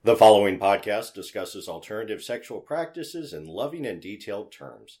The following podcast discusses alternative sexual practices in loving and detailed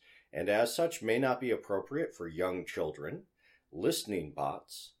terms, and as such may not be appropriate for young children, listening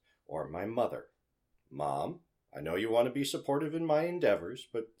bots, or my mother. Mom, I know you want to be supportive in my endeavors,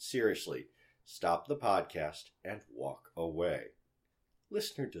 but seriously, stop the podcast and walk away.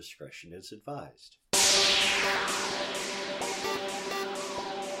 Listener discretion is advised.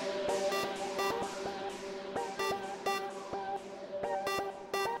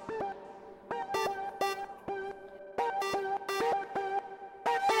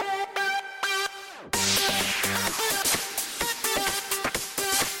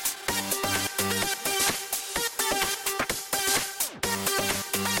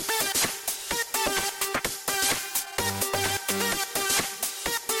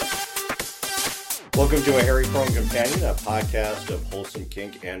 Welcome to A Hairy Prone Companion, a podcast of wholesome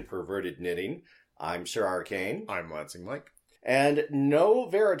kink and perverted knitting. I'm Sir Arcane. I'm Lansing Mike. And no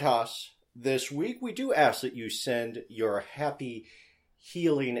Veritas. This week we do ask that you send your happy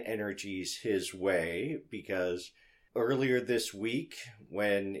healing energies his way, because earlier this week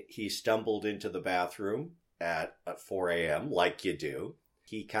when he stumbled into the bathroom at 4 a.m., like you do,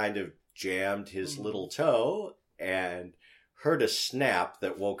 he kind of jammed his little toe and heard a snap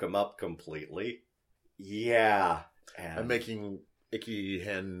that woke him up completely. Yeah. I'm making icky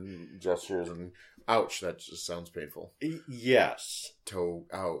hand gestures and ouch, that just sounds painful. Yes. Toe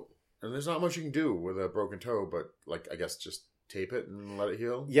out. And there's not much you can do with a broken toe, but I guess just tape it and let it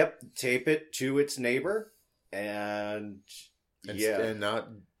heal? Yep. Tape it to its neighbor and not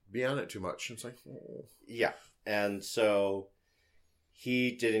be on it too much. It's like, oh. Yeah. And so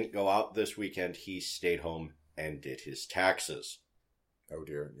he didn't go out this weekend. He stayed home and did his taxes. Oh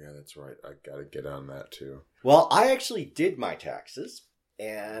dear, yeah, that's right. I gotta get on that too. Well, I actually did my taxes,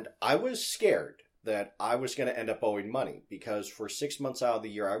 and I was scared that I was going to end up owing money, because for 6 months out of the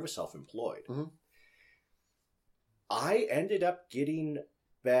year, I was self-employed. Mm-hmm. I ended up getting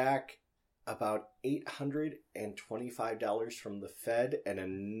back about $825 from the Fed and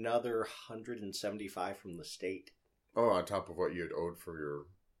another $175 from the state. Oh, on top of what you had owed for your...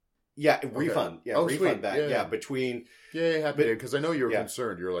 Yeah, refund. Okay. Yeah, oh, refund sweet. back. Yeah, between... Yeah, happy because I know you were yeah.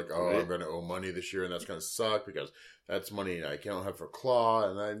 concerned. You were like, oh, I'm going to owe money this year, and that's going to suck because that's money I can't have for Claw,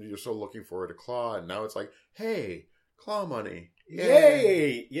 and then you're so looking forward to Claw, and now it's like, hey, Claw money.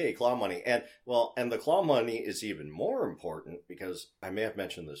 Yay! Yay, Claw money. And the Claw money is even more important because I may have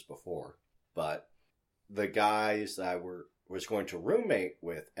mentioned this before, but the guys that I was going to roommate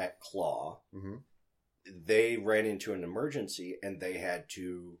with at Claw, mm-hmm. they ran into an emergency and they had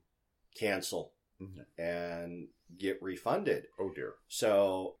to cancel mm-hmm. and get refunded. Oh dear.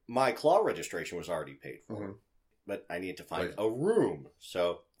 So my Claw registration was already paid for, mm-hmm. but I need to find a room.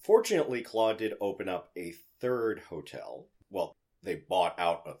 So fortunately, Claw did open up a third hotel. Well, they bought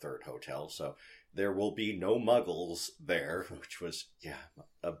out a third hotel, so there will be no muggles there, which was,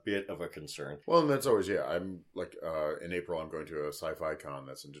 a bit of a concern. Well, and that's always, I'm like, in April, I'm going to a sci-fi con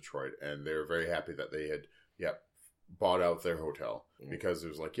that's in Detroit, and they're very happy that they had, bought out their hotel, because it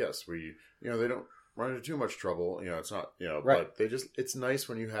was like, yes, we, they don't run into too much trouble, it's not, right. But it's nice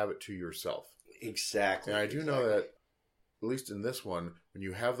when you have it to yourself. Exactly. And I do know that, at least in this one, when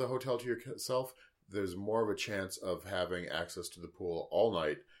you have the hotel to yourself, there's more of a chance of having access to the pool all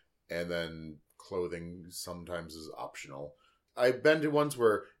night, and then clothing sometimes is optional. I've been to ones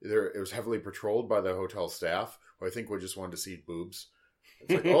where it was heavily patrolled by the hotel staff, who I think we just wanted to see boobs.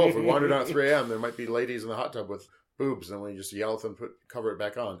 It's like, if we wandered out at 3 a.m., there might be ladies in the hot tub with boobs, and we just yell at them, cover it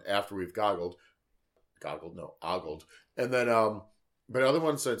back on after we've ogled. And then, but other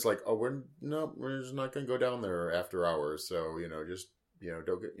ones, it's like, we're just not going to go down there after hours, so,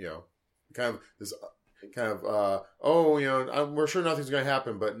 don't get, we're sure nothing's going to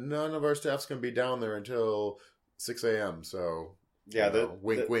happen, but none of our staff's going to be down there until 6 a.m., so... Yeah,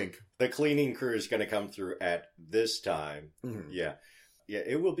 wink. The cleaning crew is going to come through at this time. Mm-hmm. Yeah,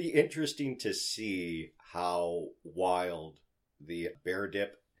 it will be interesting to see how wild the bear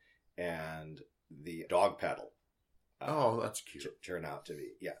dip and the dog paddle that's cute. Turn out to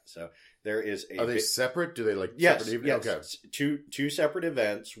be. Yeah, so there is a... Are they separate? Do they yes, separate yes. Okay. Two separate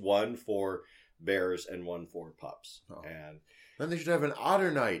events, one for bears and one for pups. Oh. And then they should have an otter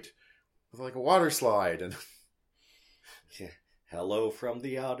night with a water slide and... Yeah. Hello from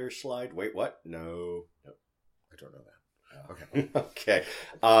the outer slide. Wait, what? No. I don't know that. Okay. Okay.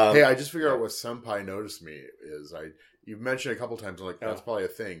 Hey, I just figured out what Senpai noticed me is. You've mentioned it a couple times. I'm like, that's probably a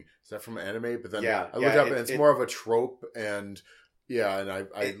thing. Is that from anime? But then I looked up and it's more of a trope. And I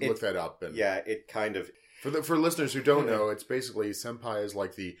looked that up. And it kind of... For listeners who don't know, it's basically Senpai is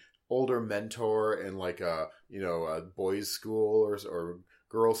like the older mentor in like a boys' school or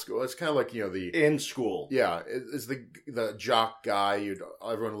girls' school. It's kind of like, In school. Yeah, it's the jock guy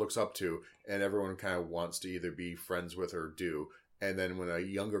everyone looks up to, and everyone kind of wants to either be friends with or do. And then when a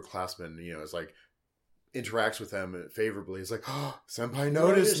younger classman, is like, interacts with them favorably, it's like, oh, senpai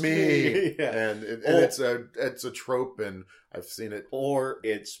noticed me. Yeah. And it's a trope, and I've seen it. Or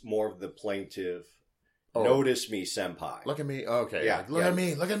it's more of the plaintive, notice me, senpai. Look at me. Okay. Yeah. Look at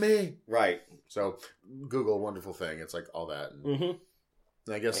me. Look at me. Right. So Google, wonderful thing. It's like all that. And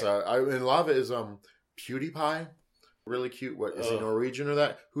I guess Yeah. and Lava is PewDiePie. Really cute. What is he, Norwegian or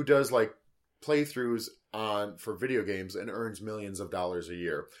that? Who does like playthroughs for video games and earns millions of dollars a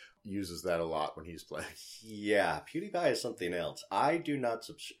year. Uses that a lot when he's playing. Yeah, PewDiePie is something else. I do not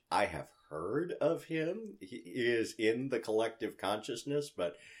I have heard of him. He is in the collective consciousness,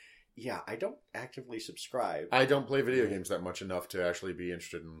 but yeah, I don't actively subscribe. I don't play video games that much enough to actually be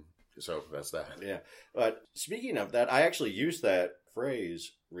interested in. So that's that. Yeah, but speaking of that, I actually used that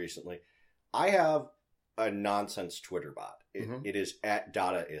phrase recently. I have a nonsense Twitter bot. It is at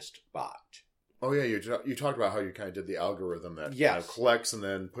Dadaistbot. Oh yeah, you talked about how you kind of did the algorithm that collects and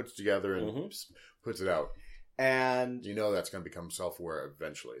then puts together and puts it out. And that's going to become self-aware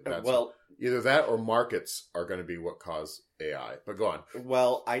eventually. That's either that or markets are going to be what cause AI. But go on.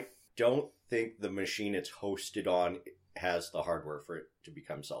 Well, I don't think the machine it's hosted on has the hardware for it to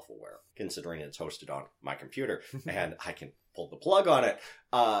become self-aware, considering it's hosted on my computer and I can pull the plug on it.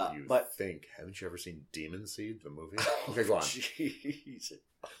 Haven't you ever seen Demon Seed, the movie? Okay, go on. Jeez.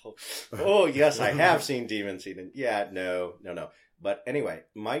 Oh, yes, I have seen Demon Seed. Yeah, no. But anyway,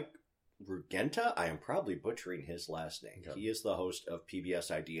 Mike Rugenta, I am probably butchering his last name. Okay. He is the host of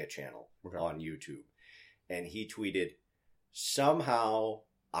PBS Idea Channel on YouTube. And he tweeted, somehow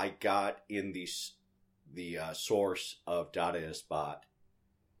I got in the source of Dadaistbot,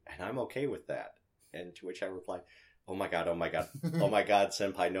 and I'm okay with that. And to which I replied, oh my God,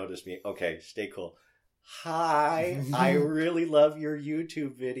 senpai noticed me. Okay, stay cool. Hi, I really love your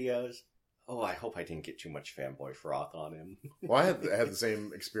YouTube videos. Oh, I hope I didn't get too much fanboy froth on him. Well, I had the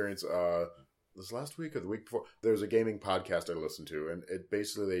same experience this last week or the week before. There's a gaming podcast I listened to, and it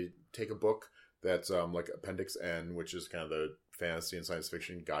basically, they take a book that's like Appendix N, which is kind of the fantasy and science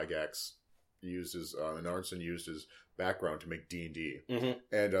fiction Gygax used as and Arnson used as background to make D&D.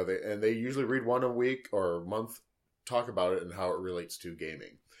 And they usually read one a week or a month, talk about it and how it relates to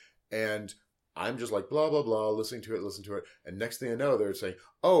gaming. And I'm just like, blah, blah, blah, listening to it. And next thing I know, they're saying,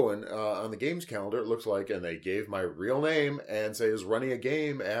 and on the games calendar, it looks like, and they gave my real name and say is running a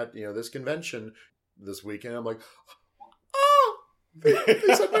game at, this convention this weekend. I'm like, oh, they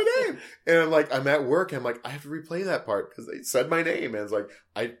said my name. And I'm at work and I'm like, I have to replay that part because they said my name. And it's like,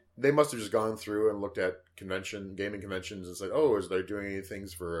 they must have just gone through and looked at gaming conventions and said, is they doing any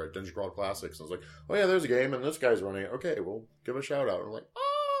things for Dungeon Crawl Classics? And I was like, oh yeah, there's a game and this guy's running it. Okay, we'll give a shout out. And I'm like,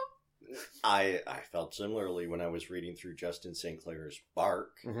 I felt similarly when I was reading through Justin St. Clair's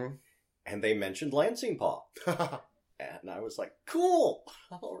Bark, and they mentioned Lansing Paw. And I was like, cool,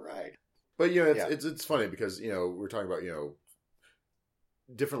 all right. But, it's funny because, we're talking about,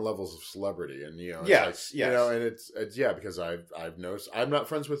 different levels of celebrity. And, yes. And it's because I've noticed, I'm not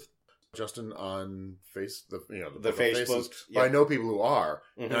friends with Justin on the Facebook. Faces, but I know people who are,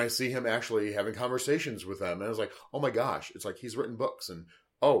 and I see him actually having conversations with them. And I was like, oh my gosh, it's like he's written books and,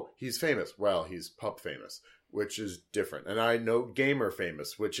 he's famous. Well, he's pup famous, which is different. And I know gamer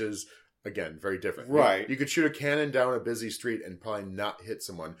famous, which is, again, very different. Right. You could shoot a cannon down a busy street and probably not hit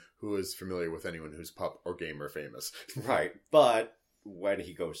someone who is familiar with anyone who's pup or gamer famous. Right. But when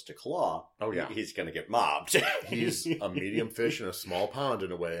he goes to claw, he's going to get mobbed. He's a medium fish in a small pond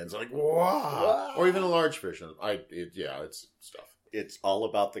in a way. And it's like, wow. Or even a large fish. It's stuff. It's all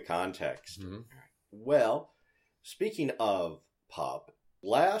about the context. Well, speaking of pup,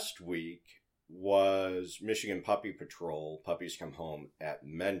 last week was Michigan Puppy Patrol, Puppies Come Home at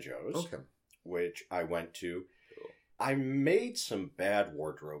Menjo's, which I went to. Cool. I made some bad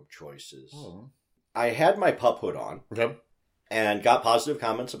wardrobe choices. I had my pup hood on and got positive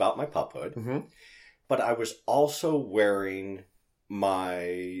comments about my pup hood, but I was also wearing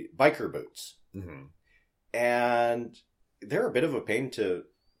my biker boots. And they're a bit of a pain to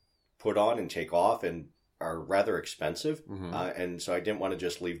put on and take off and are rather expensive, and so I didn't want to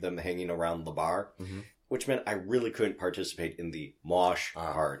just leave them hanging around the bar, which meant I really couldn't participate in the mosh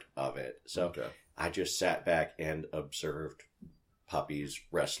part of it. So I just sat back and observed puppies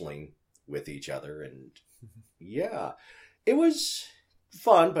wrestling with each other, and it was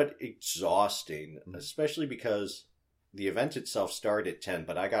fun but exhausting, especially because the event itself started at 10,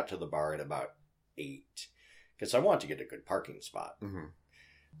 but I got to the bar at about 8 because I wanted to get a good parking spot.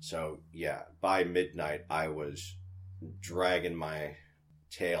 So, by midnight, I was dragging my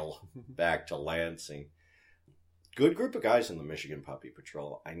tail back to Lansing. Good group of guys in the Michigan Puppy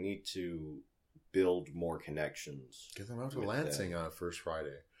Patrol. I need to build more connections. Get them out to Lansing on First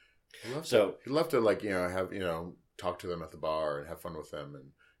Friday. You'd love to have talk to them at the bar and have fun with them,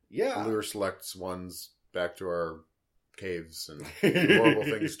 and lure select ones back to our caves and do horrible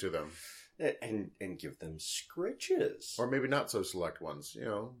things to them, and give them scritches, or maybe not so select ones.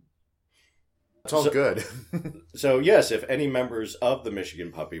 It's all good. So yes, if any members of the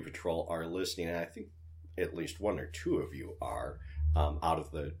Michigan Puppy Patrol are listening, and I think at least one or two of you are, out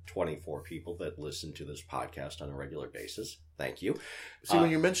of the 24 people that listen to this podcast on a regular basis. Thank you. See,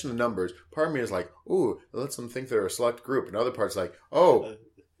 when you mention the numbers, part of me is like, ooh, it lets them think they're a select group. And other parts like, oh,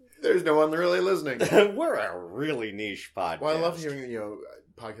 there's no one really listening. We're a really niche podcast. Well, I love hearing,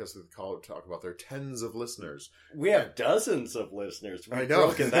 podcasts that talk about their tens of listeners. We have dozens of listeners. We've I know.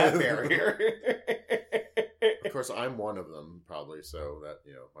 broken that barrier. Of course, I'm one of them, probably, so that,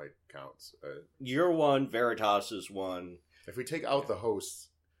 might count. You're one, Veritas is one. If we take out the hosts,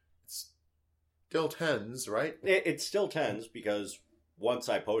 it's still tens, right? It's still tens, because once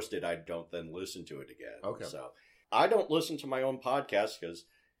I post it, I don't then listen to it again. Okay. So I don't listen to my own podcast because,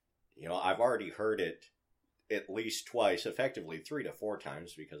 I've already heard it at least twice, effectively 3 to 4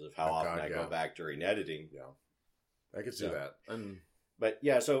 times, because of how often I go back during editing. Yeah, I could see that. But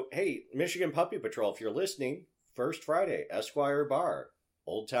yeah, so hey, Michigan Puppy Patrol, if you're listening, First Friday, Esquire Bar,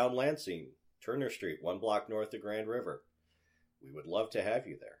 Old Town Lansing, Turner Street, 1 block north of Grand River. We would love to have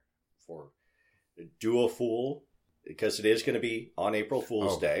you there for Do a Fool, because it is going to be on April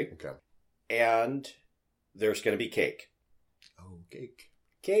Fool's Day. Okay. And there's going to be cake. Oh, cake.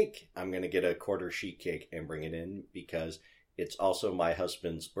 Cake. I'm going to get a quarter sheet cake and bring it in because it's also my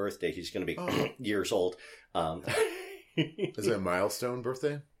husband's birthday. He's going to be years old. Is it a milestone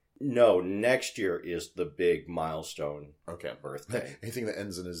birthday? No, next year is the big milestone birthday. Anything that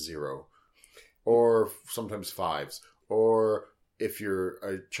ends in a 0. Or sometimes 5s. Or if you're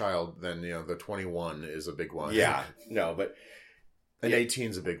a child, then, the 21 is a big one. Yeah. No, but... And 18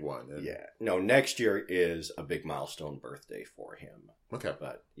 is a big one. Yeah. No, next year is a big milestone birthday for him. Okay.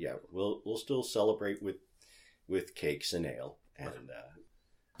 But, yeah, we'll still celebrate with cakes and ale. And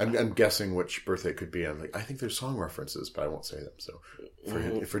I'm guessing which birthday it could be. I'm like, I think there's song references, but I won't say them. So,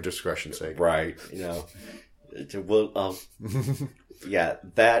 for discretion's sake. Right. We'll, yeah,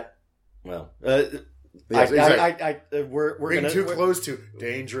 that... Well... Yes, exactly. We're being too close to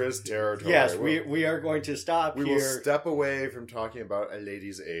dangerous territory. Yes, we are going to stop here. We will step away from talking about a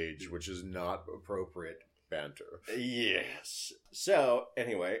lady's age, which is not appropriate banter. Yes. So,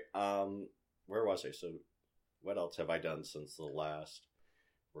 anyway, where was I? So, what else have I done since the last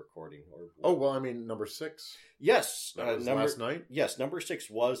recording? Number 6. Yes. That was last night? Yes, number 6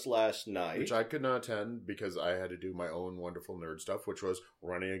 was last night. Which I could not attend because I had to do my own wonderful nerd stuff, which was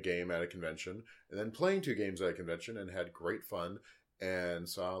running a game at a convention and then playing 2 games at a convention, and had great fun and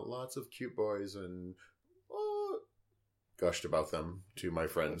saw lots of cute boys and gushed about them to my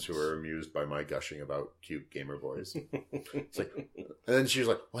friends who were amused by my gushing about cute gamer boys. It's like, and then she was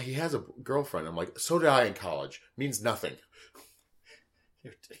like, well, he has a girlfriend. I'm like, so did I in college. Means nothing. He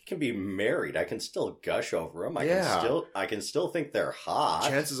can be married. I can still gush over him. I can still think they're hot.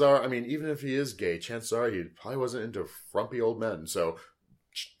 Chances are, even if he is gay, chances are he probably wasn't into frumpy old men, so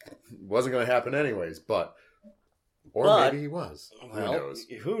it wasn't going to happen anyways. Maybe he was.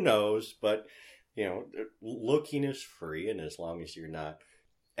 Who knows? But looking is free, and as long as you're not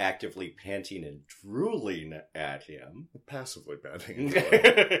actively panting and drooling at him, passively panting. And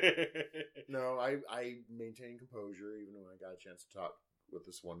drooling. No, I maintain composure even when I got a chance to talk with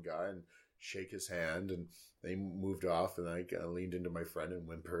this one guy and shake his hand, and they moved off, and I leaned into my friend and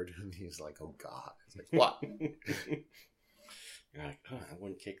whimpered, and he's like, oh God. It's like, what? You're like, I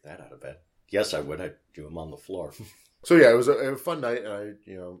wouldn't kick that out of bed. Yes, I would. I'd do him on the floor. So yeah, it was a fun night, and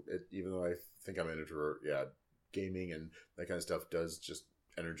even though I think I'm an introvert, gaming and that kind of stuff does just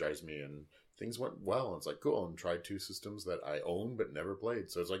energize me, and things went well. And it's like, cool, and tried 2 systems that I own but never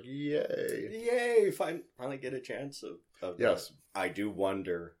played. So it's like, yay! Finally get a chance of yes. That. I do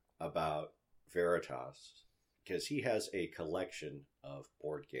wonder about Veritas, because he has a collection of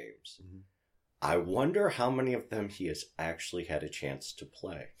board games. Mm-hmm. I wonder how many of them he has actually had a chance to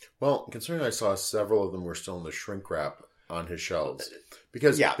play. Well, considering I saw several of them were still in the shrink wrap on his shelves,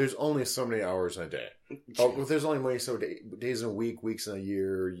 because there's only so many hours in a day. There's only so days in a week, weeks in a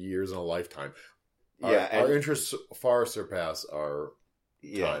year, years in a lifetime. Our interests far surpass our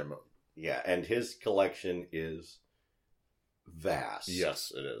time. Yeah, and his collection is vast.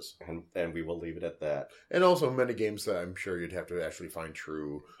 Yes, it is. And we will leave it at that. And also many games that I'm sure you'd have to actually find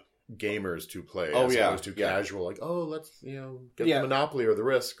true gamers to play. Oh, as yeah. opposed to casual, like, oh, let's, get Yeah. the Monopoly or the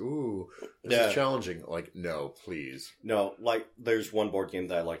Risk. Ooh, this Yeah. is challenging. Like, no, please. No, like, there's one board game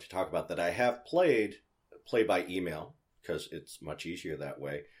that I like to talk about that I have play by email, because it's much easier that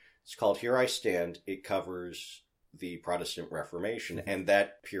way. It's called Here I Stand. It covers the Protestant Reformation and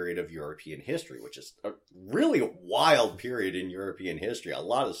that period of European history, which is a really wild period in European history. A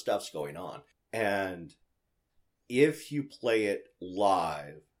lot of stuff's going on. And if you play it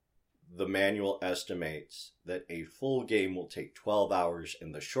live, the manual estimates that a full game will take 12 hours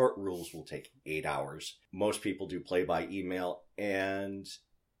and the short rules will take 8 hours. Most people do play by email, and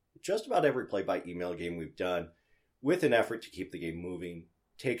just about every play by email game we've done, with an effort to keep the game moving,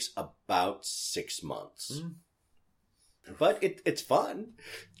 takes about 6 months. But it's fun.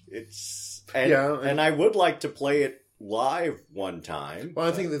 And I would like to play it live one time. Well,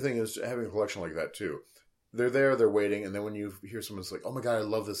 I think the thing is having a collection like that too. They're there, they're waiting, and then when you hear someone's like, oh my god, I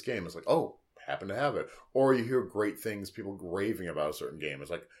love this game, it's like, oh, happen to have it. Or you hear great things, people raving about a certain game.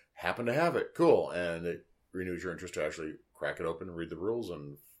 It's like, happen to have it. Cool. And it renews your interest to actually crack it open and read the rules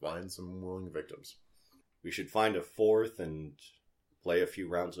and find some willing victims. We should find a fourth and play a few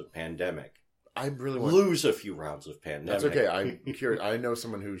rounds of Pandemic. I really want lose a few rounds of Pandemic. That's okay. I'm curious. I know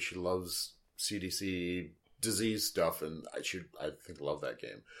someone who she loves CDC disease stuff, and I think love that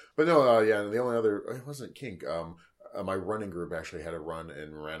game. But no, and the only other, it wasn't kink. My running group actually had a run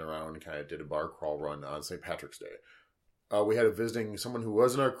and ran around and kind of did a bar crawl run on St. Patrick's Day. We had a visiting, someone who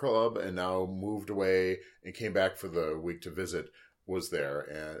was in our club and now moved away and came back for the week to visit was there.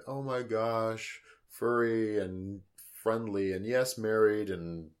 And oh my gosh, furry and friendly and yes, married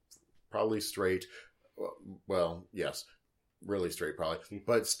and probably straight. Well, yes, really straight probably,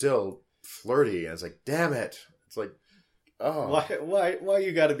 but still flirty. And it's like, damn it. It's like, oh, why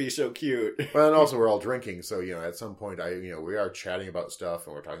you got to be so cute? Well, and also we're all drinking, so at some point we are chatting about stuff,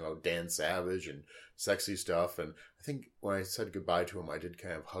 and we're talking about Dan Savage and sexy stuff. And I think when I said goodbye to him, I did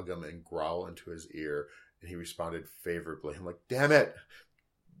kind of hug him and growl into his ear, and he responded favorably. I'm like, damn it.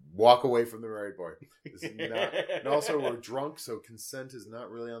 Walk away from the married boy. This is not, and also, we're drunk, so consent is not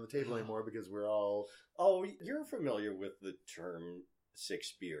really on the table anymore because we're all... Oh, you're familiar with the term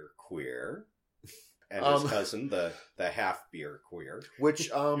 6-beer queer. And his cousin, the half-beer queer. Which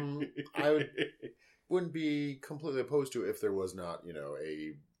I wouldn't be completely opposed to if there was not,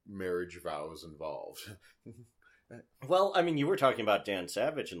 a marriage vows involved. Well, I mean, you were talking about Dan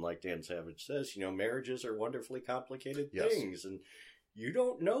Savage, and like Dan Savage says, marriages are wonderfully complicated things, and you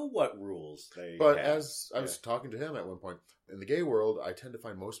don't know what rules they But have. as I was talking to him at one point, in the gay world, I tend to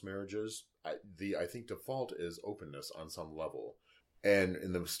find most marriages, I think default is openness on some level. And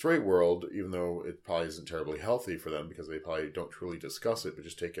in the straight world, even though it probably isn't terribly healthy for them because they probably don't truly discuss it, but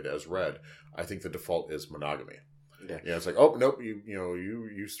just take it as read, I think the default is monogamy. Yeah, it's like, oh nope,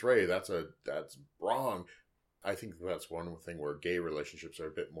 you stray. That's wrong. I think that's one thing where gay relationships are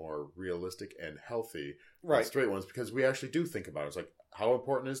a bit more realistic and healthy than straight ones, because we actually do think about it. It's like, how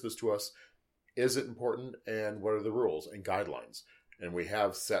important is this to us? Is it important? And what are the rules and guidelines? And we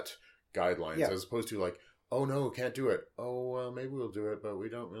have set guidelines as opposed to like, oh no, can't do it. Oh, well, maybe we'll do it, but we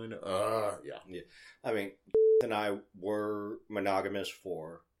don't really know. Yeah. I mean, and I were monogamous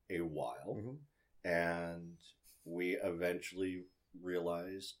for a while, and we eventually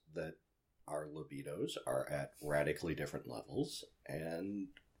realized that our libidos are at radically different levels, and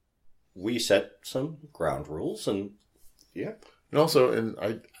we set some ground rules, and and also,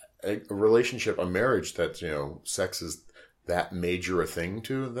 a relationship, a marriage that sex is that major a thing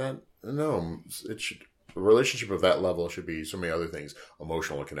to that. No, it should. A relationship of that level should be so many other things: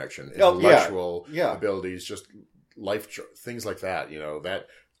 emotional connection, intellectual abilities, just life things like that. That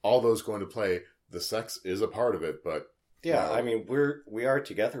all those go into play. The sex is a part of it, but I mean, we are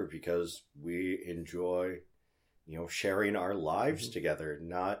together because we enjoy, sharing our lives together,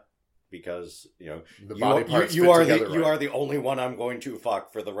 not because the body parts you are the only one I'm going to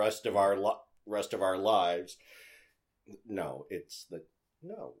fuck for the rest of our lives. No, it's that.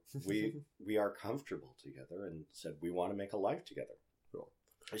 No, we are comfortable together and said we want to make a life together. Cool.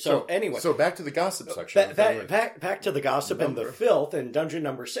 So anyway, back to the gossip section. Back to the gossip and the filth and dungeon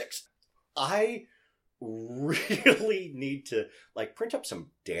number 6. I really need to print up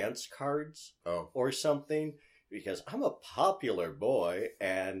some dance cards or something, because I'm a popular boy,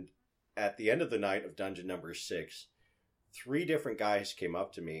 and at the end of the night of dungeon number 6, 3 different guys came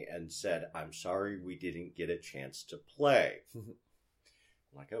up to me and said, "I'm sorry we didn't get a chance to play."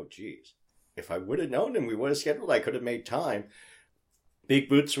 I'm like, oh, geez. If I would have known and we would have scheduled, I could have made time. Big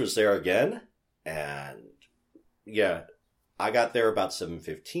Boots was there again. And, I got there about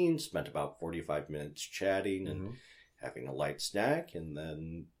 7:15, spent about 45 minutes chatting and having a light snack. And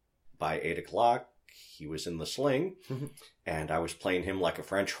then by 8 o'clock, he was in the sling, and I was playing him like a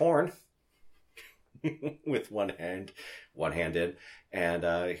French horn with one-handed,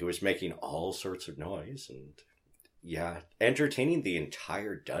 and he was making all sorts of noise and, entertaining the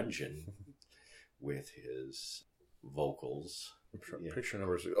entire dungeon with his vocals. Picture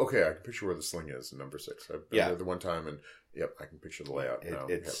number 6. Okay, I can picture where the sling is in number 6. I've been there the one time, and I can picture the layout now.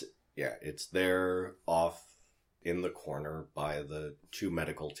 It's there off in the corner by the 2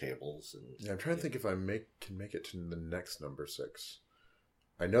 medical tables. And I'm trying to think if I can make it to the next number 6.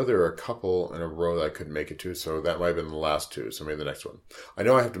 I know there are a couple in a row that I couldn't make it to, so that might have been the last 2, so maybe the next one. I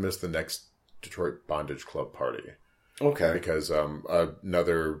know I have to miss the next Detroit Bondage Club party. Okay. Because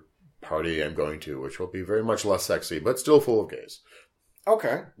another party I'm going to, which will be very much less sexy, but still full of gays.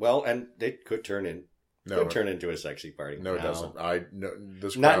 Okay. Well, and it could turn into a sexy party. No, it doesn't.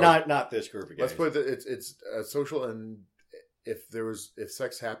 This crowd, not this group of guys. Let's put it. It's social, and if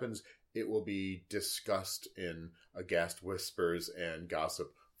sex happens, it will be discussed in aghast whispers and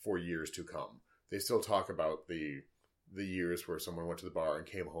gossip for years to come. They still talk about the years where someone went to the bar and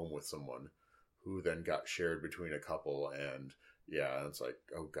came home with someone, who then got shared between a couple, and it's like,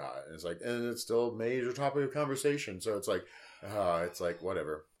 oh god, and it's still a major topic of conversation. So it's like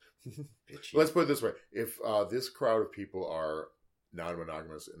whatever. Let's put it this way: if this crowd of people are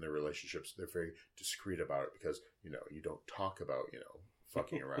non-monogamous in their relationships, they're very discreet about it because you don't talk about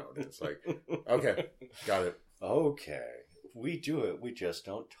fucking around. It's like, okay, got it. Okay, we do it. We just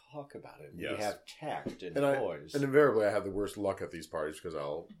don't talk about it. Yes. We have tact and poise. And invariably, I have the worst luck at these parties because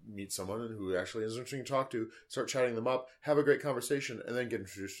I'll meet someone who actually is interesting to talk to, start chatting them up, have a great conversation, and then get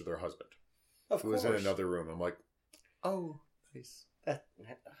introduced to their husband, who is in another room. I'm like, oh, nice.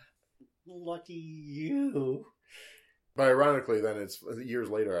 Lucky you. But ironically, then it's years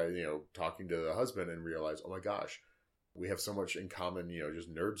later, talking to the husband and realize, oh my gosh, we have so much in common,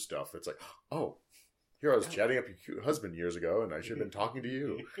 just nerd stuff. It's like, oh, here I was chatting up your cute husband years ago, and I should have been talking to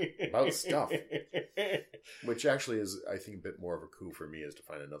you about stuff. Which actually is, I think, a bit more of a coup for me, is to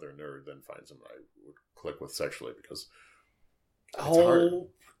find another nerd than find someone I would click with sexually, because it's hard.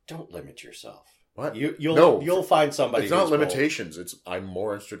 Don't limit yourself. What? You'll find somebody. It's not limitations. I'm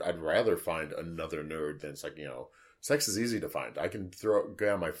more interested. I'd rather find another nerd than it's like, sex is easy to find. I can get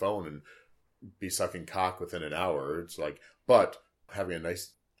on my phone and be sucking cock within an hour. It's like, but having a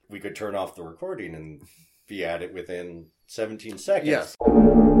nice... We could turn off the recording and be at it within 17 seconds. Yes.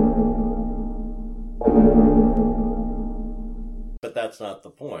 But that's not the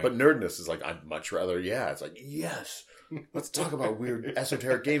point. But nerdness is like, I'd much rather, it's like, yes, let's talk about weird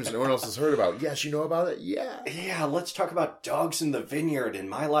esoteric games that no one else has heard about. Yes, you know about it? Yeah. Yeah, let's talk about Dogs in the Vineyard and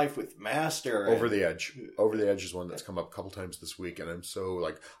My Life with Master. Over the Edge. Over the Edge is one that's come up a couple times this week, and I'm so,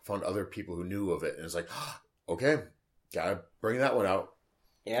 found other people who knew of it, and it's like, okay, gotta bring that one out.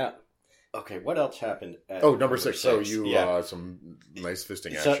 Yeah. Okay, what else happened at number 6. So you, some nice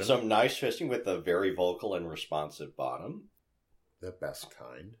fisting action. Some nice fisting with a very vocal and responsive bottom. The best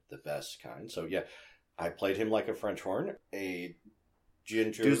kind. So, I played him like a French horn. A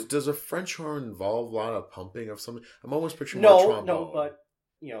ginger... Does a French horn involve a lot of pumping of something? I'm almost picturing a trombone. No, but,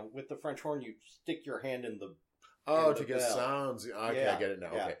 with the French horn, you stick your hand in the... Oh, to get sounds. Okay, I get it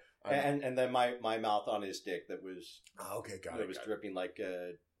now. Yeah. Okay. And then my mouth on his dick that was... Okay, got it. That was dripping like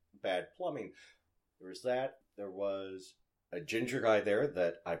bad plumbing. There was that. There was a ginger guy there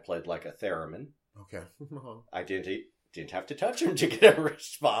that I played like a theremin. Okay. I didn't have to touch him to get a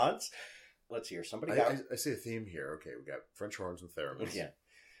response. Let's hear. I see a theme here. Okay, we got French horns and theremins. Yeah.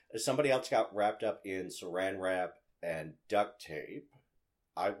 Somebody else got wrapped up in saran wrap and duct tape.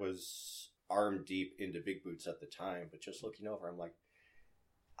 I was arm deep into big boots at the time, but just looking over, I'm like,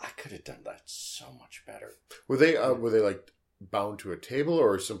 I could have done that so much better. Were they like bound to a table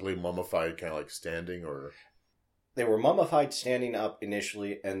or simply mummified, kind of like standing, or? They were mummified standing up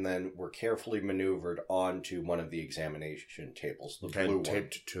initially, and then were carefully maneuvered onto one of the examination tables. The blue one.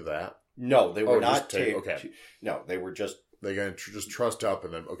 Taped to that? No, they were not taped. Okay. No, they were just... They got just trussed up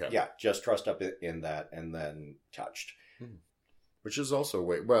and then... Okay. Yeah, just trussed up in that and then touched. Which is also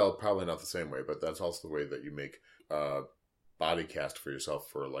probably not the same way, but that's also the way that you make body cast for yourself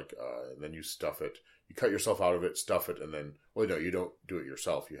for and then you stuff it. You cut yourself out of it, stuff it, and then... Well, no, you don't do it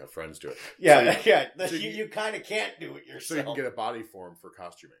yourself. You have friends do it. Yeah, you kind of can't do it yourself. So you can get a body form for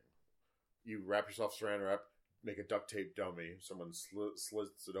costuming. You wrap yourself saran wrap, make a duct tape dummy, someone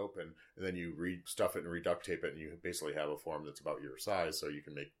slits it open, and then you stuff it and reduct tape it, and you basically have a form that's about your size, so you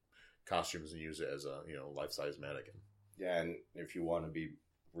can make costumes and use it as a life-size mannequin. Yeah, and if you want to be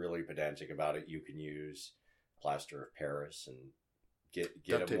really pedantic about it, you can use plaster of Paris and get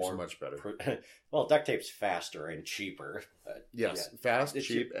duct a tape's more much better. Well, duct tape's faster and cheaper. But Yes, yeah. fast,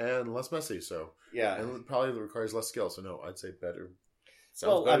 cheap, and less messy. So Yeah, and probably requires less skill. So no, I'd say better.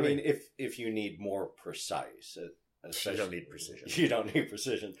 well, better I to mean, me. if you need more precise, You don't need precision. You don't need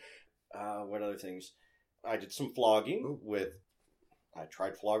precision. What other things? I did some flogging with. I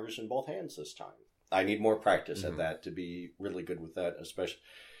tried floggers in both hands this time. I need more practice at that to be really good with that, especially.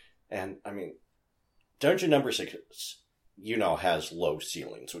 And I mean, dungeon number 6, has low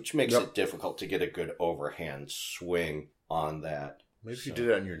ceilings, which makes it difficult to get a good overhand swing on that. Maybe if you did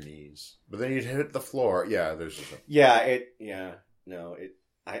it on your knees, but then you'd hit the floor. Yeah, there's just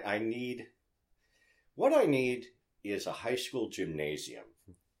I need. What I need is a high school gymnasium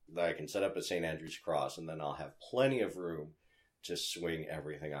that I can set up at St. Andrew's Cross, and then I'll have plenty of room to swing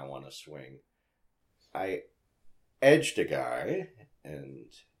everything I want to swing. I edged a guy, and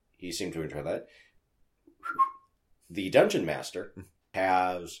he seemed to enjoy that. The Dungeon Master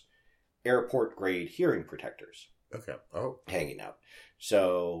has airport-grade hearing protectors. Okay. Oh. Hanging out.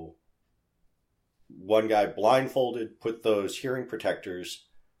 So one guy blindfolded, put those hearing protectors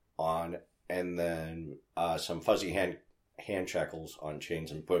on, and then some fuzzy hand shackles on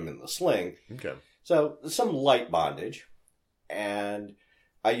chains and put them in the sling. Okay. So some light bondage. And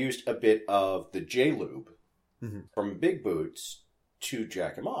I used a bit of the J-Lube from Big Boots to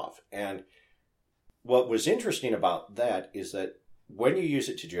jack him off. And what was interesting about that is that when you use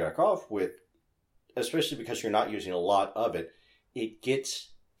it to jack off with, especially because you're not using a lot of it, it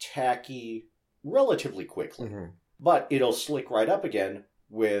gets tacky relatively quickly. But it'll slick right up again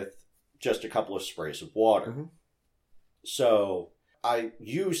with just a couple of sprays of water. So I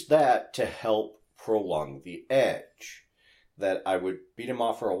used that to help prolong the edge. That I would beat him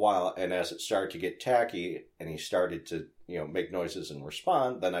off for a while, and as it started to get tacky and he started to, make noises and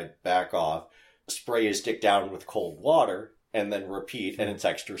respond, then I'd back off, spray his dick down with cold water, and then repeat, and it's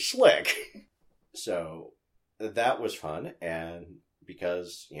extra slick. So that was fun, and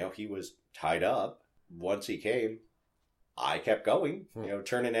because, he was tied up, once he came, I kept going,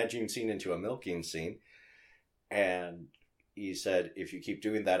 turn an edging scene into a milking scene, and he said, if you keep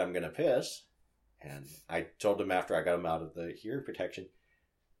doing that, I'm going to piss. And I told him after I got him out of the hearing protection,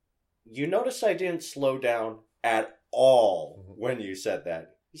 you notice I didn't slow down at all when you said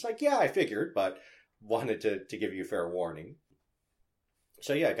that. He's like, yeah, I figured, but wanted to give you fair warning.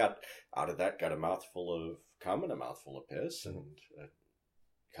 So yeah, I got out of that, got a mouthful of cum and a mouthful of piss, and a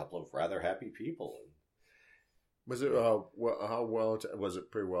couple of rather happy people. Was it, was it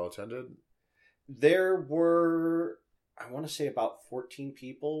pretty well attended? There were... I want to say about 14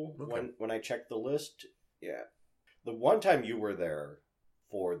 people when I checked the list. Yeah. The one time you were there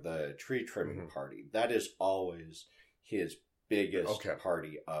for the tree trimming party, that is always his biggest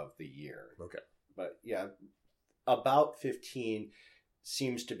party of the year. Okay. But yeah, about 15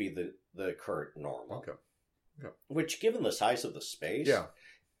 seems to be the current normal. Okay. Yeah. Which, given the size of the space,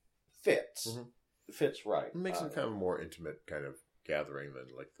 fits. Fits right. It makes it kind of a more intimate kind of gathering than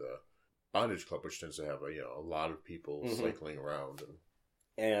like the Bondage Club, which tends to have a lot of people cycling around,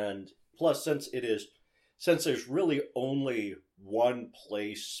 and plus, since there's really only one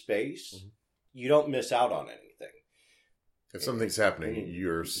place space, you don't miss out on anything. If something's happening,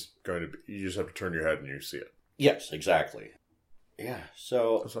 you just have to turn your head and you see it. Yes, exactly. Yeah.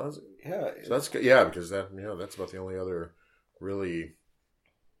 So that's good. Yeah, because that's about the only other really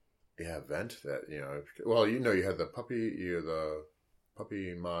event that Well, you had the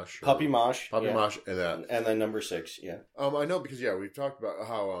Puppy Mosh, and then number 6. Yeah. I know because we've talked about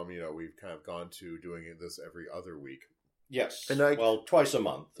how we've kind of gone to doing this every other week. Yes, and twice a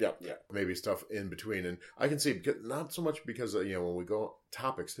month. Yeah. Maybe stuff in between, and I can see not so much because when we go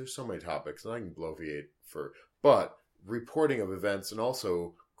topics, there's so many topics, and I can bloviate but reporting of events and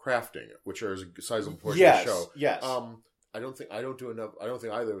also crafting, which are a sizable portion of the show. Yes. I don't think either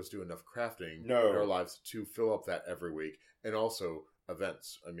of us do enough crafting in our our lives to fill up that every week, and also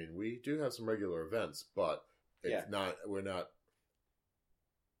events. I mean, we do have some regular events, but we're not,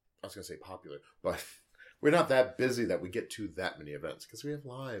 I was going to say popular, but we're not that busy that we get to that many events because we have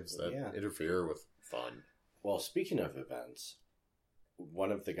lives that interfere with fun. Well, speaking of events,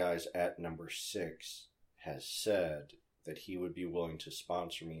 one of the guys at number 6 has said that he would be willing to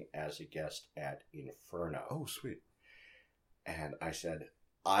sponsor me as a guest at Inferno. Oh, sweet. And I said,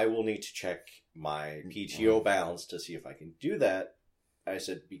 I will need to check my PTO balance to see if I can do that. I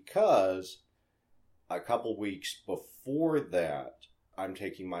said, because a couple weeks before that, I'm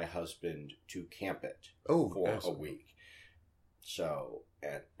taking my husband to Camp It for a week. So,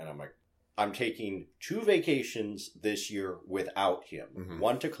 and I'm like, I'm taking 2 vacations this year without him.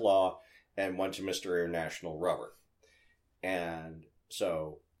 One to Claw and one to Mr. International Rubber. And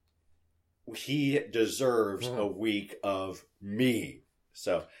So he deserves a week of me.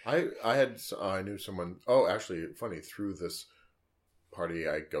 So I knew someone. Oh, actually, funny, through this party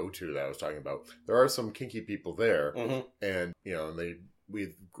I go to that I was talking about, there are some kinky people there, and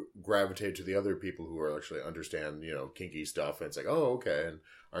we gravitate to the other people who are actually understand kinky stuff, and it's like, oh, okay, and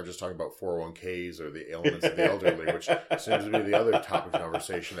aren't just talking about 401ks or the ailments of the elderly, which seems to be the other topic of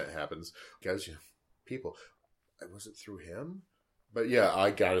conversation that happens. Because people, was it through him? But yeah,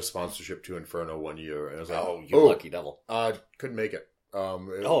 I got a sponsorship to Inferno one year, and I was like, lucky devil. Couldn't make it. Of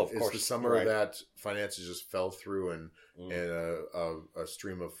it's course. The summer that finances just fell through, and a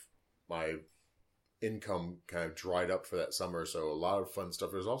stream of my income kind of dried up for that summer. So a lot of fun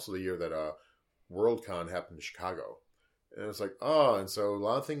stuff. There's also the year that Worldcon happened in Chicago, and it was like, and so a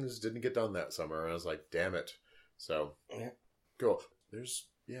lot of things didn't get done that summer, and I was like, damn it. So cool. There's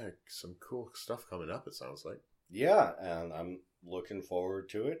some cool stuff coming up, it sounds like. Yeah, and I'm looking forward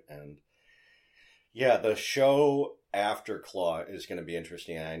to it. And yeah, the show after Claw is going to be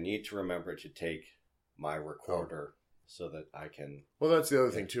interesting. And I need to remember to take my recorder so that I can... Well, that's the other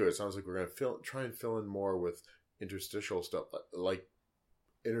thing, too. It sounds like we're going to try and fill in more with interstitial stuff, like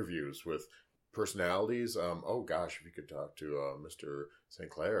interviews with personalities. Oh, gosh, if you could talk to Mr. St.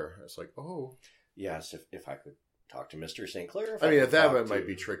 Clair. It's like, Yes, if I could talk to Mr. St. Clair. At that it might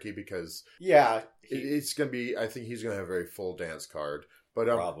be tricky because... Yeah. It's going to be... I think he's going to have a very full dance card. But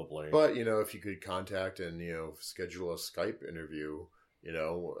probably. But, if you could contact and, schedule a Skype interview,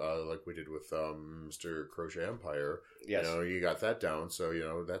 like we did with Mr. Crochet Empire. Yes. You got that down.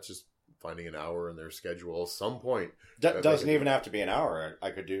 So, that's just finding an hour in their schedule some point. Doesn't even have to be an hour.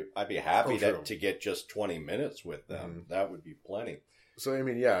 I'd be happy to get just 20 minutes with them. Mm-hmm. That would be plenty. So,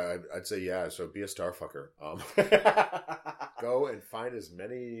 I'd say, so be a starfucker. Go and find as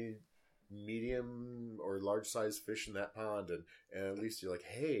many medium or large size fish in that pond, and at least you're like,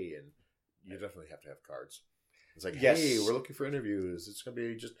 hey, and you definitely have to have cards. It's like, hey, we're looking for interviews. It's going to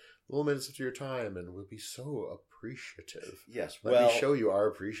be just little minutes of your time, and we'll be so appreciative. Yes. Let me show you our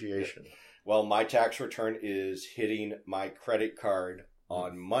appreciation. Well, my tax return is hitting my credit card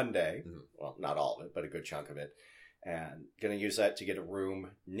on Monday. Mm-hmm. Well, not all of it, but a good chunk of it. And going to use that to get a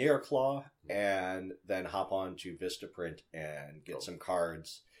room near Claw, and then hop on to Vistaprint and get some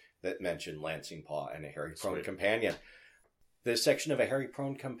cards that mention Lansing Paw and a Hairy Prone Companion. This section of A Hairy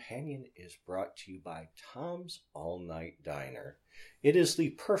Prone Companion is brought to you by Tom's All Night Diner. It is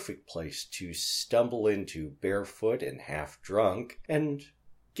the perfect place to stumble into barefoot and half drunk and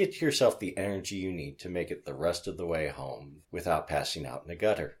get yourself the energy you need to make it the rest of the way home without passing out in the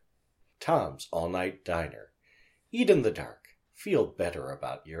gutter. Tom's All Night Diner. Eat in the dark. Feel better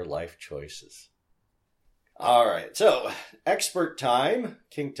about your life choices. All right, so expert time,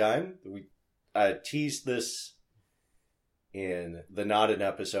 kink time. We teased this in the Not An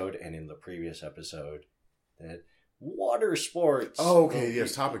episode and in the previous episode that water sports. Oh, okay,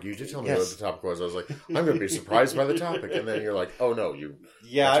 yes, topic. You did tell me what the topic was. I was like, I'm going to be surprised by the topic, and then you're like, oh no, you.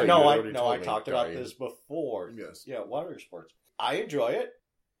 Yeah, I talked about this before. Yes. Yeah, water sports. I enjoy it.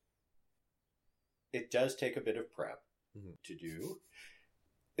 It does take a bit of prep to do.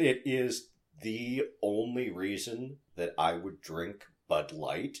 It is the only reason that I would drink Bud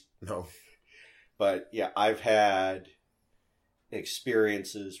Light. No. But yeah, I've had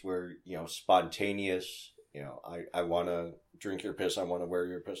experiences where, spontaneous, I want to drink your piss, I want to wear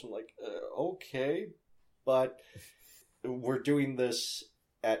your piss. I'm like, okay, but we're doing this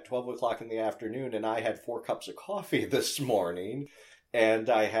at 12 o'clock in the afternoon, and I had 4 cups of coffee this morning. And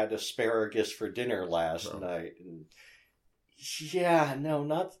I had asparagus for dinner last night. And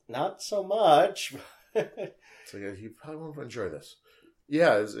not so much. So yeah, you probably won't enjoy this.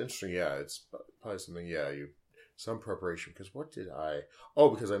 Yeah, it's interesting. Yeah, it's probably something. Some preparation. Because what did I? Oh,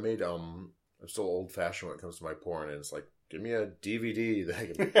 because I made. I'm still old fashioned when it comes to my porn, and it's like, give me a DVD that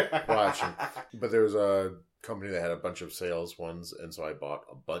I can watch. But there was a company that had a bunch of sales ones, and so I bought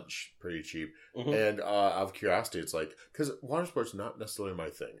a bunch pretty cheap. Mm-hmm. And out of curiosity, it's like, because water sports not necessarily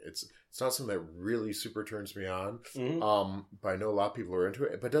my thing. It's not something that really super turns me on. Mm-hmm. But I know a lot of people are into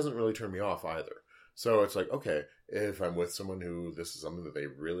it, but it doesn't really turn me off either. So it's like, okay, if I'm with someone who this is something that they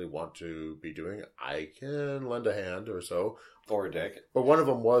really want to be doing, I can lend a hand or so. Or a dick. But one of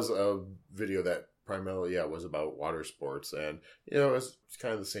them was a video that primarily, was about water sports. And, it's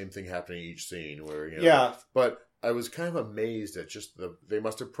kind of the same thing happening each scene where, Yeah. But I was kind of amazed at just they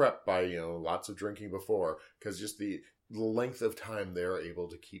must have prepped by, lots of drinking before. Because just the length of time they're able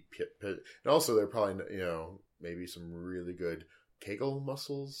to keep... And also they're probably, maybe some really good Kegel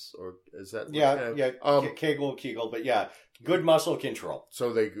muscles, or is that Kegel, but yeah, good muscle control.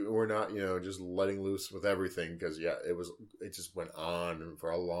 So they were not, just letting loose with everything because it just went on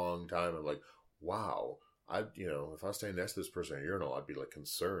for a long time. I'm like, wow, if I was standing next to this person at a urinal, I'd be like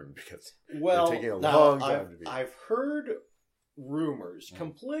concerned because they're taking a long time to be. I've heard rumors,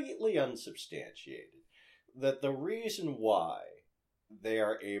 completely unsubstantiated, that the reason why they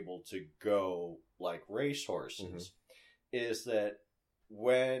are able to go like racehorses is that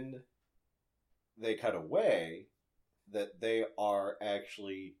when they cut away, that they are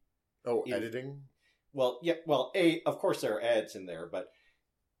actually editing. Of course there are ads in there, but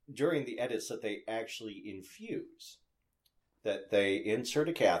during the edits that they actually infuse, that they insert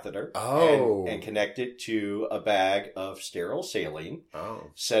a catheter and connect it to a bag of sterile saline,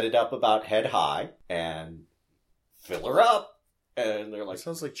 set it up about head high, and fill her up. And they're like, that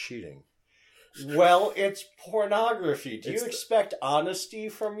sounds like cheating. Well, it's pornography. Do you expect honesty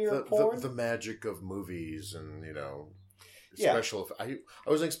from your porn? The magic of movies and, special. I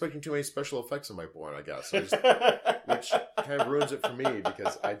wasn't expecting too many special effects in my porn, I guess. Which kind of ruins it for me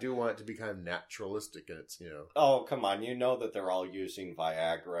because I do want it to be kind of naturalistic and it's, Oh, come on. You know that they're all using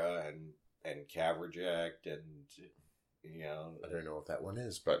Viagra and Caverject and... I don't know what that one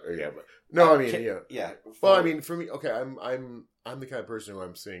is, but no, I mean, yeah. Well, I mean, for me, okay, I'm the kind of person who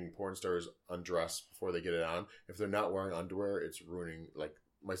I'm seeing porn stars undress before they get it on. If they're not wearing underwear, it's ruining like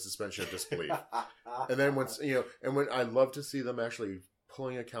my suspension of disbelief. And then when I love to see them actually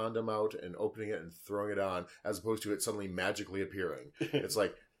pulling a condom out and opening it and throwing it on, as opposed to it suddenly magically appearing. It's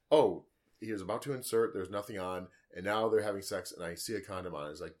like, oh, he was about to insert, there's nothing on. And now they're having sex, and I see a condom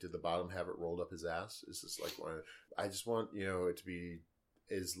on. It's like, did the bottom have it rolled up his ass? Is this like I just want it to be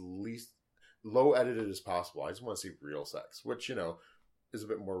as least low edited as possible. I just want to see real sex, which is a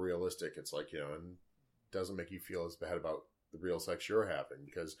bit more realistic. It's like and doesn't make you feel as bad about the real sex you're having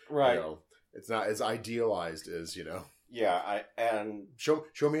because it's not as idealized as Yeah,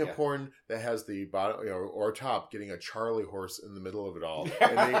 show me a porn that has the bottom or top getting a Charlie horse in the middle of it all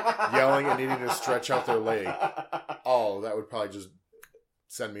and yelling and needing to stretch out their leg. Oh, that would probably just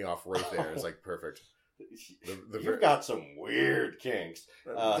send me off right there. It's like perfect. You've got some weird kinks.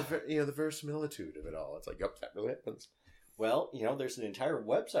 The verisimilitude of it all. It's like, yep, that really happens. Well, there's an entire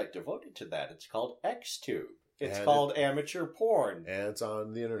website devoted to that. It's called XTube. It's called amateur porn, and it's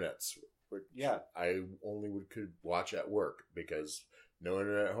on the internet. Yeah, I only could watch at work because no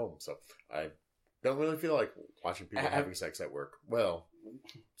internet at home. So I don't really feel like watching people having sex at work. Well,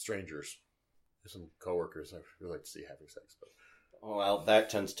 strangers, some coworkers I really like to see having sex, but. Well,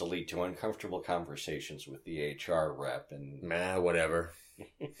 that tends to lead to uncomfortable conversations with the HR rep, and whatever.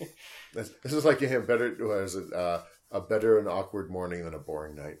 This is like a better and awkward morning than a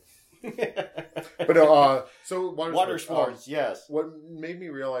boring night. But no, so water sports, yes. What made me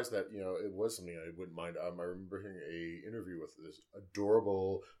realize that it was something I wouldn't mind. I remember hearing a interview with this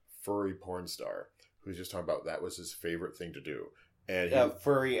adorable furry porn star who's just talking about that was his favorite thing to do. And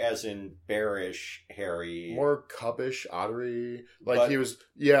furry as in bearish, hairy, more cubbish, ottery. He was,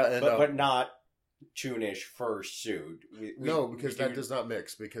 but not choonish fursuit. Because that does not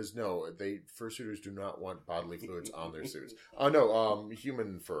mix. Because fursuiters do not want bodily fluids on their suits.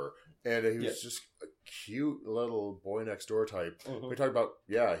 Human fur, and he was just a cute little boy next door type. Mm-hmm. We talked about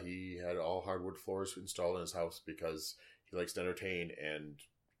he had all hardwood floors installed in his house because he likes to entertain, and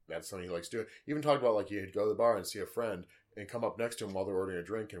that's something he likes doing. He even talked about he'd go to the bar and see a friend and come up next to him while they're ordering a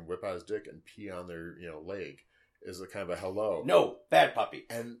drink and whip out his dick and pee on their leg is a kind of a hello. No, bad puppy.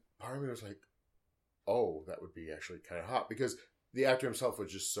 And part of me was like, oh, that would be actually kind of hot because the actor himself was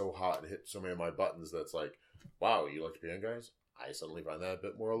just so hot and hit so many of my buttons that's like, wow, you like to pee on guys? I suddenly find that a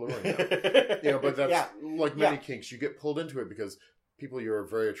bit more alluring now. But that's like many kinks. You get pulled into it because people you're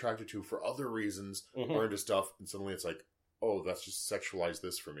very attracted to for other reasons are into stuff, and suddenly it's like, oh, that's just sexualize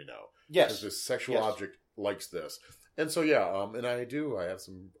this for me now. Yes. Because this sexual object likes this. And so, and I have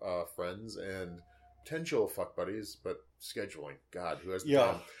some friends and potential fuck buddies, but scheduling, God, who has the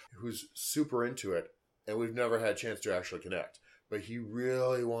time, who's super into it, and we've never had a chance to actually connect. But he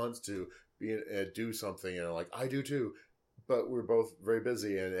really wants to do something, and I do too, but we're both very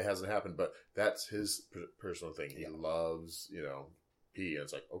busy, and it hasn't happened. But that's his personal thing. He loves, pee, and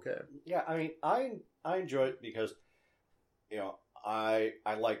it's like, okay. Yeah, I mean, I enjoy it because, I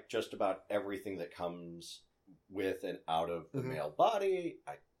like just about everything that comes with and out of the male body.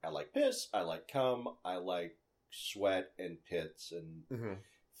 I like piss, I like cum, I like sweat and pits and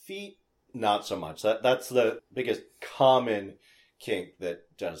feet, not so much. That's the biggest common kink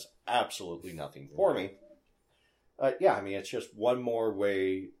that does absolutely nothing for me. I mean, it's just one more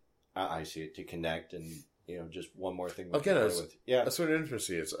way I see it to connect and, just one more thing. Again, Yeah. That's sort of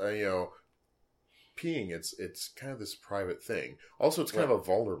interesting. It's, peeing, it's kind of this private thing. Also, it's kind of a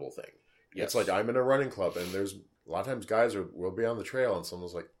vulnerable thing. Yes. It's like I'm in a running club, and there's a lot of times guys will be on the trail, and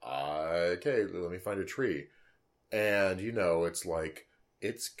someone's like, okay, let me find a tree. And, it's like,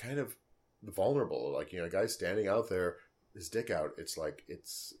 it's kind of vulnerable. Like, a guy standing out there, his dick out, it's like,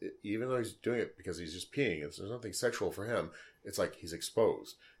 even though he's doing it because he's just peeing, there's nothing sexual for him, it's like he's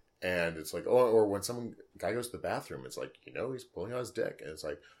exposed. And it's like, or when some guy goes to the bathroom, it's like, he's pulling out his dick. And it's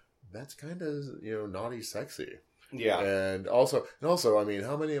like, that's kind of, naughty sexy. Yeah. And also, I mean,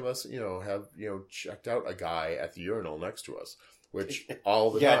 how many of us, have, checked out a guy at the urinal next to us? Which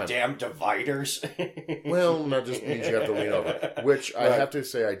all the time. Yeah, damn dividers. Well, that just means you have to lean over. Which I have to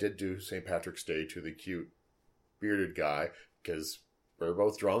say, I did do St. Patrick's Day to the cute bearded guy because we're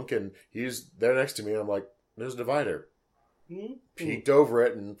both drunk and he's there next to me. And I'm like, there's a divider. Mm-hmm. Peeked over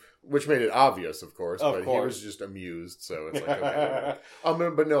it, and which made it obvious, of course. But he was just amused, so it's like, okay.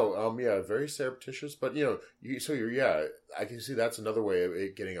 But no, very surreptitious. But I can see that's another way of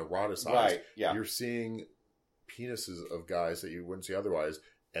it getting eroticized. Right? Yeah, you're seeing penises of guys that you wouldn't see otherwise,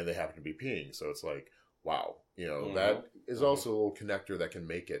 and they happen to be peeing. So it's like, wow, that is also a little connector that can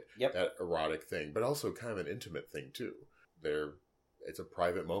make it that erotic thing, but also kind of an intimate thing too. It's a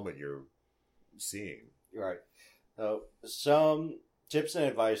private moment you're seeing. Right. Some tips and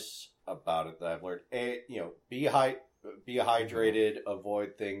advice about it that I've learned. Be hydrated.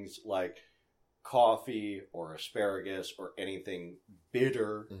 Avoid things like coffee or asparagus or anything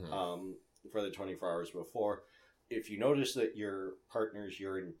bitter for the 24 hours before. If you notice that your partner's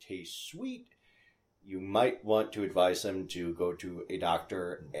urine tastes sweet, you might want to advise them to go to a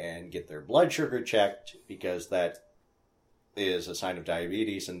doctor and get their blood sugar checked, because that is a sign of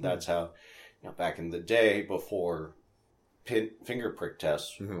diabetes, and that's how, back in the day before finger prick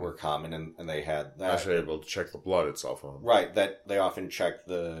tests were common, and they had that. Actually able to check the blood itself on. Right, that they often check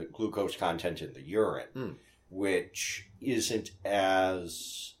the glucose content in the urine, which isn't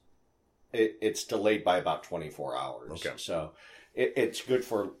as... It's delayed by about 24 hours. Okay. So it's good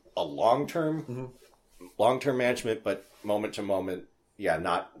for a long-term management, but moment to moment,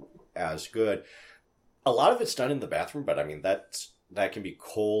 not as good. A lot of it's done in the bathroom, but I mean, that can be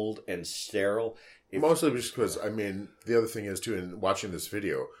cold and sterile. Mostly just because, I mean, the other thing is too, in watching this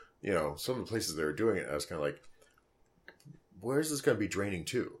video, some of the places they were doing it, I was kind of like, where's this going to be draining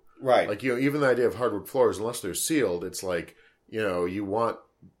to? Right. Like, even the idea of hardwood floors, unless they're sealed, it's like, you want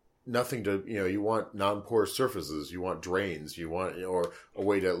nothing to, you want non-porous surfaces, you want drains, you want, or a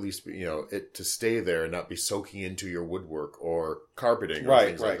way to at least, it to stay there and not be soaking into your woodwork or carpeting or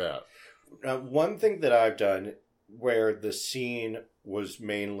things like that. One thing that I've done where the scene was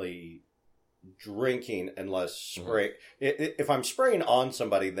mainly drinking and less spray, if I'm spraying on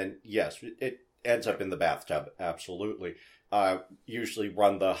somebody, then yes, it ends up in the bathtub, absolutely. Usually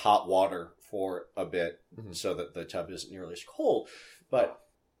run the hot water for a bit so that the tub isn't nearly as cold, but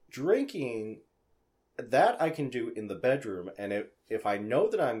drinking, that I can do in the bedroom, and if I know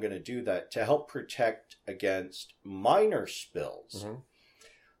that I'm going to do that to help protect against minor spills,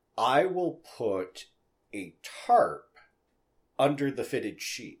 I will put a tarp under the fitted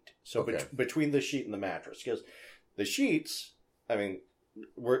sheet. So between the sheet and the mattress, because the sheets, I mean,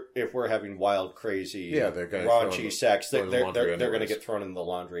 if we're having wild, crazy, raunchy sex, they're going to get thrown in the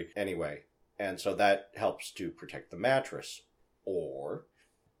laundry anyway, and so that helps to protect the mattress. Or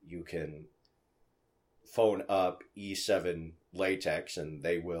you can phone up E7 Latex, and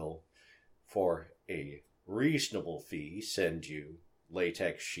they will, for a reasonable fee, send you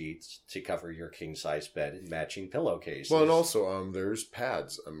latex sheets to cover your king-size bed and matching pillowcases. Well, and also, there's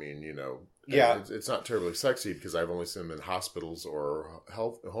pads. I mean, it's not terribly sexy because I've only seen them in hospitals or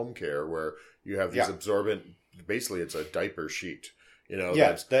home care where you have these absorbent, basically it's a diaper sheet,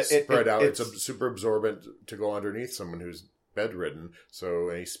 that's spread out. It's a super absorbent to go underneath someone who's bedridden, so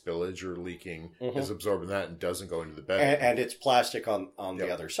any spillage or leaking is absorbed in that and doesn't go into the bed. And it's plastic on the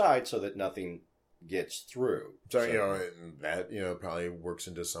other side so that nothing gets through. So, and that, probably works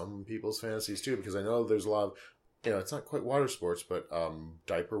into some people's fantasies too, because I know there's a lot of, it's not quite water sports, but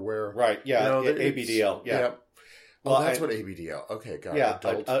diaper wear. Right, yeah, ABDL, yeah. Well, that's what ABDL, okay, got it.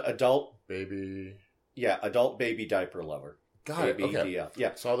 Yeah, adult baby. Yeah, adult baby diaper lover. Got it. Okay.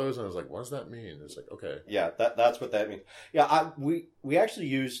 Yeah. Saw those and I was like, what does that mean? It's like, okay. Yeah, that's what that means. Yeah, we actually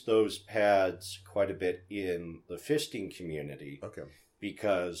use those pads quite a bit in the fisting community. Okay.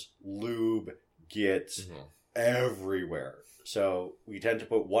 Because lube gets everywhere. So we tend to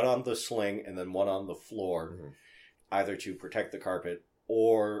put one on the sling and then one on the floor, either to protect the carpet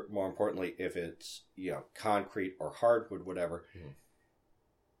or, more importantly, if it's, concrete or hardwood, whatever.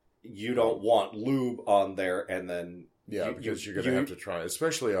 you don't want lube on there, and then because you're gonna have to try,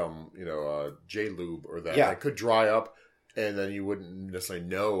 especially J lube or that. Yeah. That could dry up, and then you wouldn't necessarily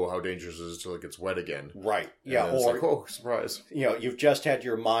know how dangerous it is until it gets wet again. Right. And Yeah. it's Or like, oh, surprise! You've just had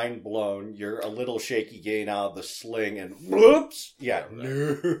your mind blown. You're a little shaky getting out of the sling, and whoops! Yeah.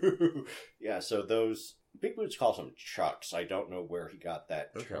 No. Yeah. So those Big Boots calls them chucks. I don't know where he got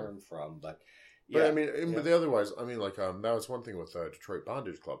that term from, but. Yeah. But I mean, but otherwise, I mean, like that was one thing with Detroit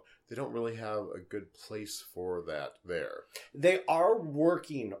Bondage Club. They don't really have a good place for that there. They are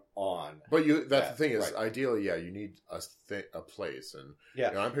working on. But that's the thing is, ideally, you need a place, and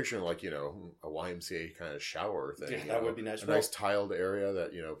I'm picturing like a YMCA kind of shower thing. Yeah, that would be nice. A nice tiled area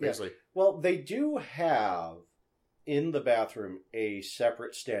that basically. Well, they do have in the bathroom a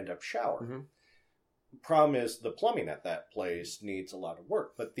separate stand-up shower. Mm-hmm. Problem is the plumbing at that place needs a lot of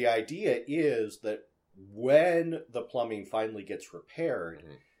work, but the idea is that when the plumbing finally gets repaired,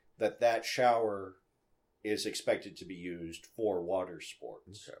 that shower is expected to be used for water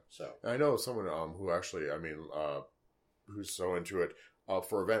sports. Okay. So I know someone who actually, who's so into it.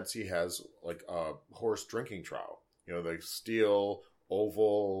 For events, he has like a horse drinking trowel. The steel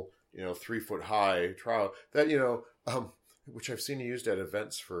oval, 3-foot high trowel that which I've seen used at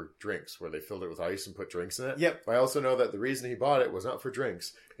events for drinks, where they filled it with ice and put drinks in it. Yep. But I also know that the reason he bought it was not for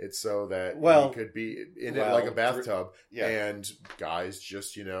drinks. It's so that he could be in it like a bathtub, and guys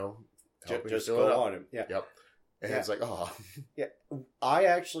just helping just fill go it up. on him. Yeah. Yep. And it's like, oh. Yeah. I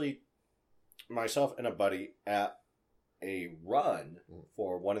actually, myself and a buddy, at a run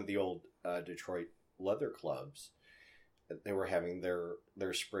for one of the old Detroit leather clubs, they were having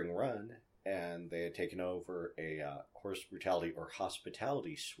their spring run. And they had taken over a horse brutality or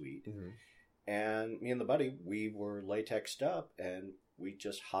hospitality suite. Mm-hmm. And me and the buddy, we were latexed up, and we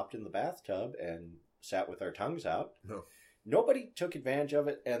just hopped in the bathtub and sat with our tongues out. No. Nobody took advantage of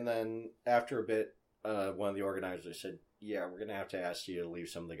it. And then after a bit, one of the organizers said, "Yeah, we're going to have to ask you to leave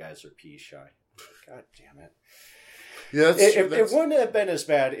some of the guys that are pee shy." God damn it. Yeah, it wouldn't have been as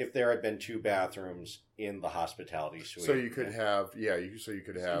bad if there had been 2 bathrooms in the hospitality suite. So you could have, you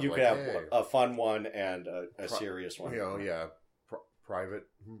could have a fun one and a serious one. Private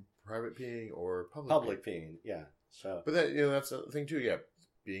peeing or public peeing. Yeah. So, but that that's the thing too. Yeah,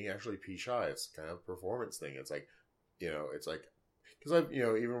 being actually pee shy, it's kind of a performance thing. It's like, it's like because I've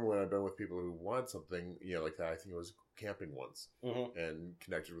even when I've been with people who want something like that. I think it was camping once and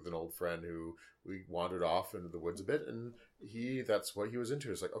connected with an old friend who we wandered off into the woods a bit, and that's what he was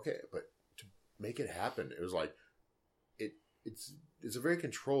into. It's like, okay, but to make it happen, it was like it's a very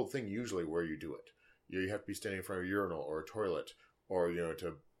controlled thing usually where you do it. You have to be standing in front of a urinal or a toilet or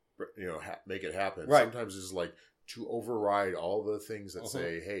to make it happen. Right. Sometimes it's like to override all the things that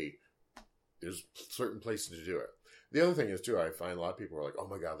say, hey, there's certain places to do it. The other thing is, too, I find a lot of people are like, oh,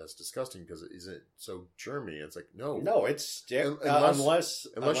 my God, that's disgusting because it isn't so germy. It's like, no. No, it's unless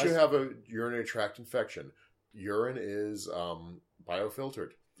you have a urinary tract infection. Urine is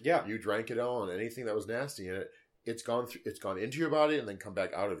biofiltered. Yeah. You drank it all, and anything that was nasty in it, it's gone into your body and then come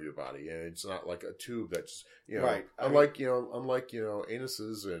back out of your body. And it's not like a tube that's, right. Unlike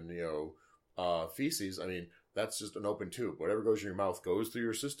anuses and, feces, I mean, that's just an open tube. Whatever goes in your mouth goes through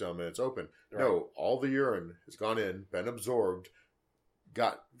your system and it's open. Right. No, all the urine has gone in, been absorbed,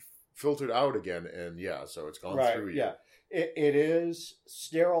 got filtered out again, and so it's gone through you. Yeah, it is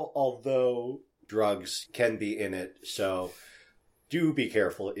sterile, although drugs can be in it. So do be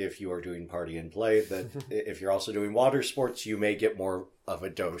careful if you are doing party and play. That if you're also doing water sports, you may get more of a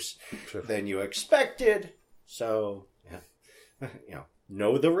dose than you expected. So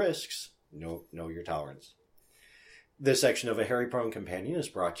know the risks. Know your tolerance. This section of A Hairy Prone Companion is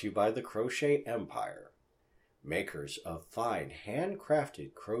brought to you by the Crochet Empire, makers of fine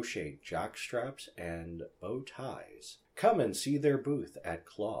handcrafted crochet jockstraps and bow ties. Come and see their booth at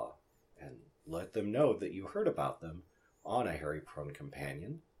Claw and let them know that you heard about them on A Hairy Prone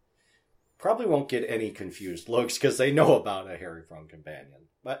Companion. Probably won't get any confused looks because they know about A Hairy Prone Companion.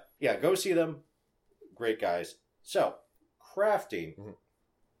 But go see them. Great guys. So, crafting. Mm-hmm.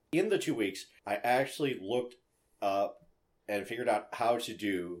 In the 2 weeks, I actually looked up and figured out how to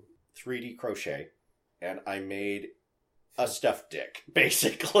do 3D crochet, and I made a stuffed dick,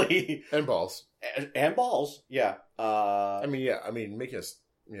 basically. And balls. And balls, yeah. Making a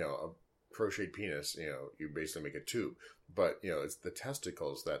crocheted penis, you basically make a tube. But, it's the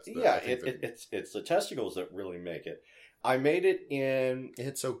testicles that's it's the testicles that really make it. I made it in...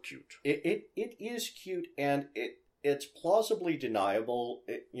 It's so cute. It is cute, and it's plausibly deniable.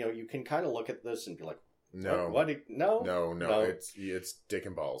 You can kind of look at this and be like, no, no. It's dick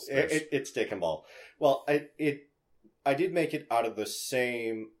and balls. It's dick and ball. Well, I did make it out of the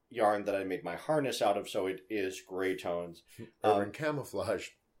same yarn that I made my harness out of, so it is gray tones. Urban camouflage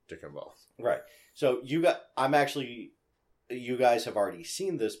dick and balls. Right. So you guys have already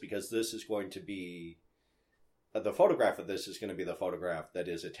seen this because this is going to be the photograph of this is going to be the photograph that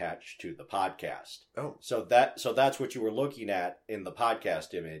is attached to the podcast. Oh, so that's what you were looking at in the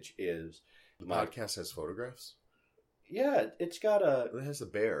podcast image is the podcast has photographs. Yeah, it has a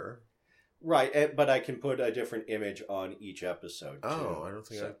bear. Right, but I can put a different image on each episode. Too. Oh, I don't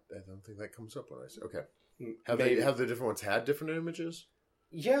think that comes up when I say okay. Have the different ones had different images?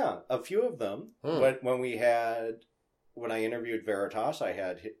 Yeah, a few of them. When I interviewed Veritas, I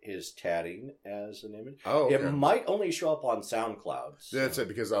had his tatting as an image. Oh, okay. It might only show up on SoundCloud. So. That's it,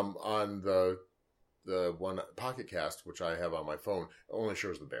 because I'm on the one Pocket Cast, which I have on my phone, it only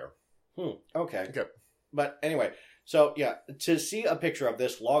shows the bear. Okay. But anyway, so yeah, to see a picture of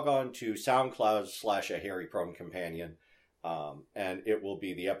this, log on to SoundCloud / a Hairy Prone Companion, and it will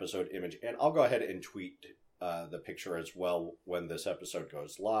be the episode image. And I'll go ahead and tweet the picture as well when this episode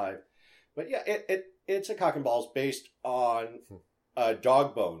goes live. But yeah, it's a cock and balls based on a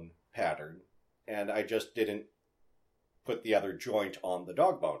dog bone pattern, and I just didn't put the other joint on the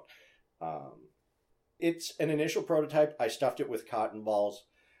dog bone. It's an initial prototype. I stuffed it with cotton balls.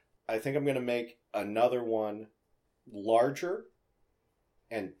 I think I'm going to make another one larger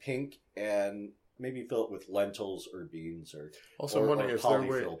and pink and maybe fill it with lentils or beans or also I'm wondering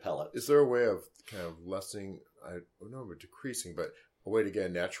is there a way of kind of lessening, I don't know, decreasing, but a way to get a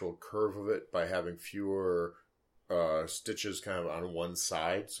natural curve of it by having fewer stitches kind of on one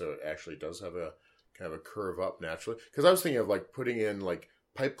side, so it actually does have a kind of a curve up naturally? Because I was thinking of like putting in like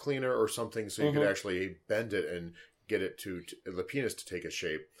pipe cleaner or something so you could actually bend it and get it to the penis to take a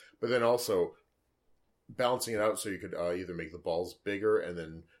shape, but then also balancing it out so you could either make the balls bigger and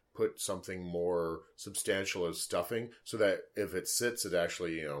then put something more substantial as stuffing, so that if it sits, it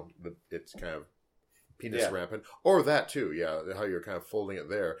actually, it's kind of penis rampant. Or that too, how you're kind of folding it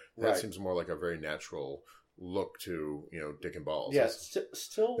there. That seems more like a very natural look to, dick and balls. Yes,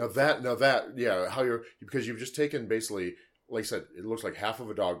 still. How because you've just taken basically, like I said, it looks like half of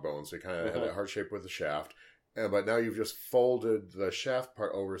a dog bone, so you kind of have that heart shape with the shaft. But now you've just folded the shaft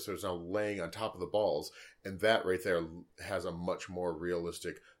part over, so it's now laying on top of the balls, and that right there has a much more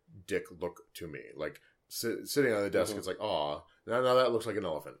realistic dick look to me. Like sitting on the desk, it's like, aw, now that looks like an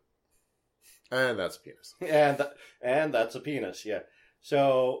elephant, and that's a penis, and that's a penis. Yeah.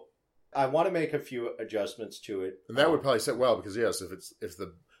 So I want to make a few adjustments to it, and that would probably sit well because yes, if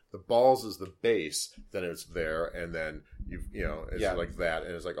the balls is the base, then it's there, and then it's like that,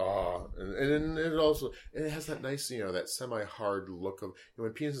 and it's like and then it has that nice that semi-hard look of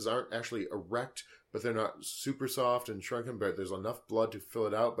when penises aren't actually erect, but they're not super soft and shrunken, but there's enough blood to fill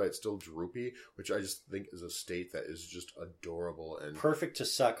it out, but it's still droopy, which I just think is a state that is just adorable and perfect to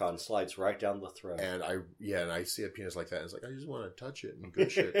suck on. Slides right down the throat. And I see a penis like that, and it's like I just want to touch it and good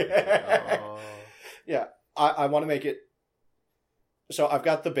shit. Yeah, I want to make it. So I've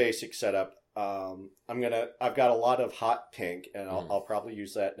got the basic setup. I've got a lot of hot pink, and I'll probably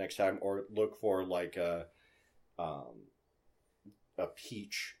use that next time, or look for like a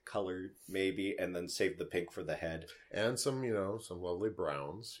peach color maybe, and then save the pink for the head and some lovely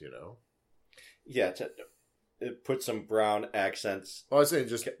browns. Yeah, to put some brown accents. Well, I was saying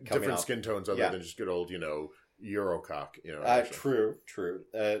just different skin tones other than just good old Eurocock. True.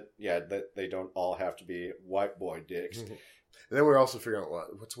 They don't all have to be white boy dicks. And then we're also figuring out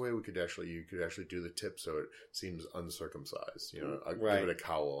what's a way you could actually do the tip so it seems uncircumcised. Give it a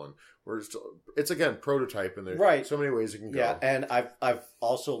cowl, and we're still. It's again prototype, and there's so many ways you can go. Yeah, and I've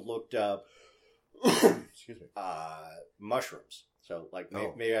also looked up, excuse me, mushrooms. So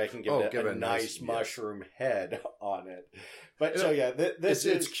maybe I can give it a nice mushroom head on it. But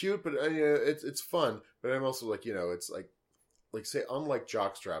it's cute, but it's fun. But I'm also it's like say unlike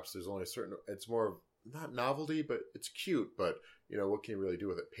jock straps, there's only a certain. It's more of not novelty, but it's cute. But what can you really do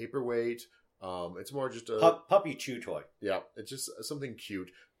with it? Paperweight. It's more just a puppy chew toy. Yeah, it's just something cute,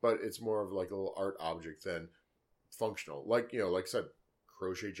 but it's more of like a little art object than functional. Like I said,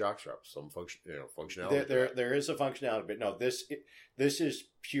 crochet jock straps. Some functionality. There is a functionality, but no, this is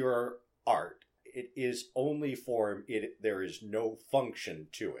pure art. It is only form. There is no function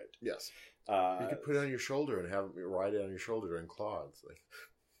to it. Yes, you could put it on your shoulder and have it ride it on your shoulder in clods.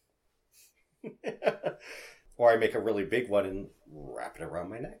 Or I make a really big one and wrap it around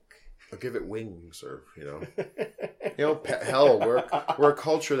my neck. Or give it wings, or hell, we're a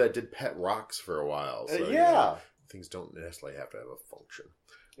culture that did pet rocks for a while. So, things don't necessarily have to have a function.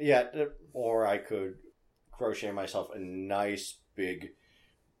 Yeah, or I could crochet myself a nice big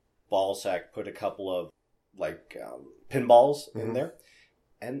ball sack, put a couple of pinballs in there,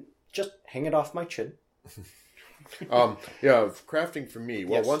 and just hang it off my chin. Crafting for me.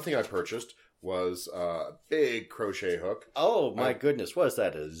 Well, Yes. one thing I purchased was a big crochet hook. Oh my goodness! What is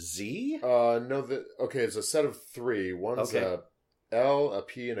that? A Z? No, it's a set of 3. One's a L, a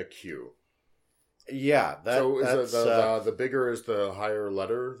P, and a Q. Yeah, that's the bigger is the higher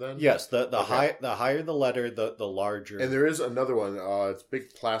letter then? Yes, the higher the letter, the larger. And there is another one. It's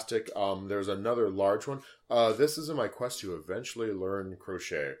big plastic. There's another large one. This is in my quest to eventually learn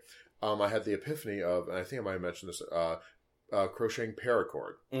crochet. I had the epiphany of, and I think I might have mentioned this, crocheting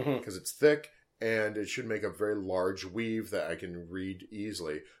paracord. Because it's thick, and it should make a very large weave that I can read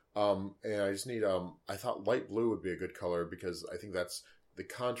easily. And I just need, I thought light blue would be a good color, because I think that's the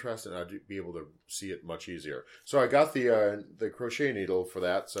contrast, and I'd be able to see it much easier. So I got the crochet needle for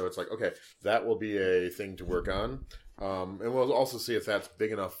that. So it's like, okay, that will be a thing to work on. And we'll also see if that's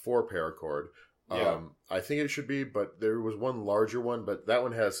big enough for paracord. I think it should be, but there was one larger one, but that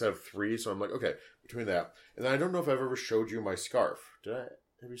one had a set of 3. So I'm like, okay, between that. And then I don't know if I've ever showed you my scarf.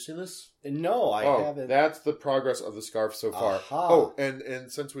 Have you seen this? No, I haven't. That's the progress of the scarf so far. Aha. Oh,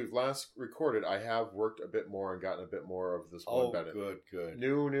 and since we've last recorded, I have worked a bit more and gotten a bit more of this one bedded. Good.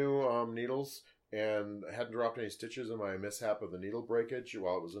 New needles, and I hadn't dropped any stitches in my mishap of the needle breakage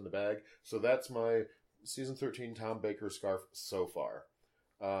while it was in the bag. So that's my season 13 Tom Baker scarf so far.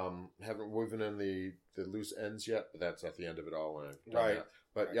 Haven't woven in the loose ends yet, but that's at the end of it all when I've done that.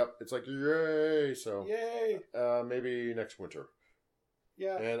 But yep, it's like yay! So yay! Maybe next winter.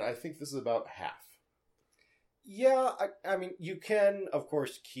 Yeah. And I think this is about half. Yeah, I mean, you can, of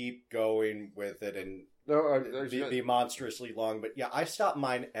course, keep going with it and be monstrously long. But yeah, I stopped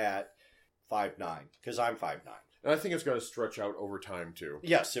mine at 5'9", because I'm 5'9". And I think it's going to stretch out over time, too.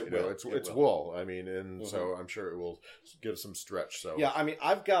 Yes, it will. It's wool. I mean, and so I'm sure it will give some stretch. So yeah, I mean,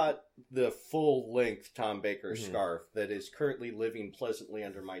 I've got the full-length Tom Baker scarf that is currently living pleasantly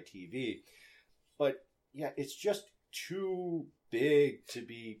under my TV. But yeah, it's just too big to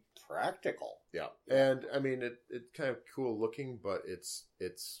be practical. Yeah, and I mean it's kind of cool looking, but it's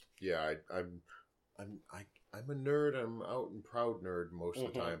I'm a nerd. I'm out and proud nerd most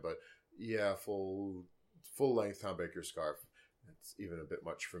of the time, but yeah, full length Tom Baker scarf. It's even a bit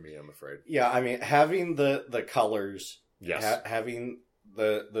much for me, I'm afraid. Yeah, I mean, having the colors, having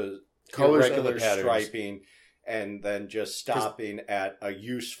the colors regular and the striping, and then just stopping at a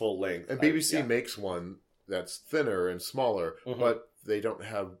useful length. And BBC makes one that's thinner and smaller, but they don't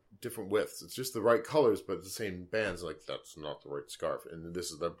have different widths. It's just the right colors, but the same bands. Like, that's not the right scarf, and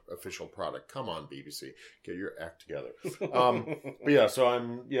this is the official product. Come on, BBC, get your act together. But yeah, so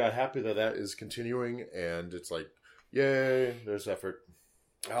I'm happy that is continuing, and it's like, yay, there's effort.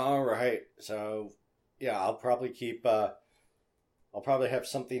 All right, so yeah, I'll probably keep. I'll probably have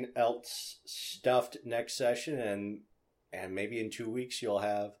something else stuffed next session, and maybe in 2 weeks you'll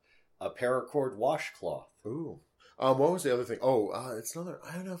have a paracord washcloth. Ooh. What was the other thing? Oh, it's another.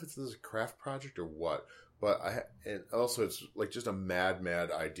 I don't know if it's this craft project or what, but and also it's like just a mad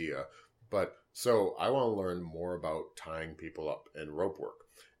idea. But so I want to learn more about tying people up and rope work.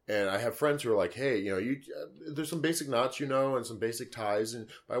 And I have friends who are like, hey, there's some basic knots, and some basic ties,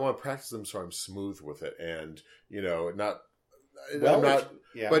 but I want to practice them so I'm smooth with it, and not. Well, I'm not.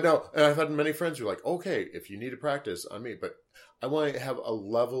 Yeah. But no, and I've had many friends who are like, okay, if you need to practice on me, but I want to have a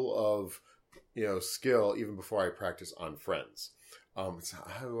level of skill even before I practice on friends. It's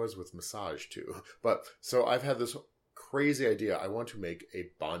how I was with massage too. But so I've had this crazy idea. I want to make a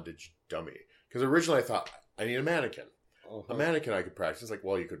bondage dummy, because originally I thought I need a mannequin. A mannequin I could practice. It's like,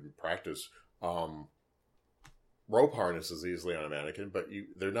 well, you could practice rope harnesses easily on a mannequin, but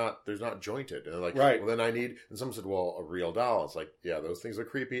they're not jointed. And they're like, right. Well, then I need. And someone said, well, a real doll. It's like, yeah, those things are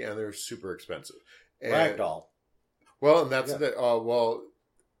creepy and they're super expensive. Ragdoll. Well, and that's well.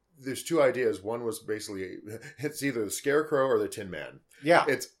 There's 2 ideas. One was basically, it's either the Scarecrow or the Tin Man. Yeah.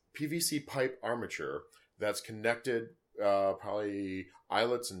 It's PVC pipe armature that's connected, probably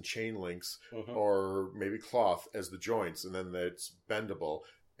eyelets and chain links, or maybe cloth as the joints, and then it's bendable,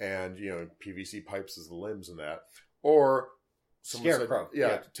 and, PVC pipes as the limbs and that. Or, Scarecrow.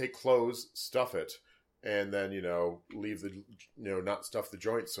 Take clothes, stuff it, and then, leave the, not stuff the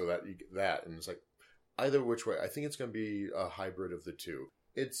joints so that you get that. And it's like, either which way. I think it's going to be a hybrid of the 2.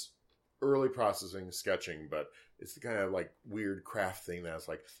 It's early processing, sketching, but it's the kind of like weird craft thing that's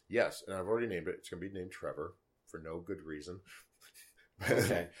like, yes, and I've already named it. It's going to be named Trevor for no good reason.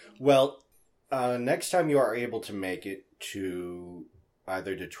 Okay. Well, next time you are able to make it to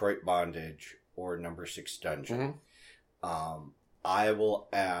either Detroit Bondage or Number 6 Dungeon, I will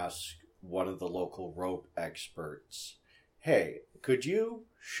ask one of the local rope experts, hey, could you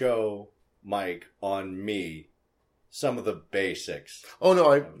show Mike, on me some of the basics. Oh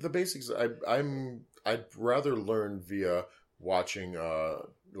no, the basics. I'd rather learn via watching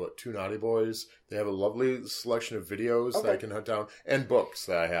Two Naughty Boys. They have a lovely selection of videos that I can hunt down and books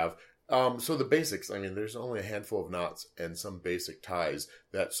that I have. So the basics. I mean, there's only a handful of knots and some basic ties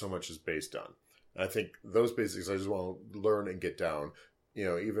that so much is based on. And I think those basics I just want to learn and get down. You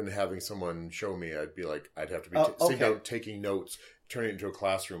know, even having someone show me, I'd be like, I'd have to be sitting down, taking notes, turning it into a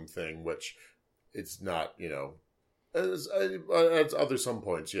classroom thing, which it's not, you know. At other some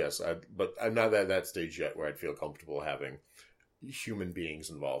points, yes, but I'm not at that stage yet where I'd feel comfortable having human beings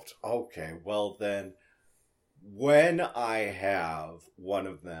involved. Okay, well then, when I have one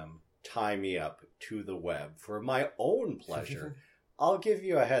of them tie me up to the web for my own pleasure, I'll give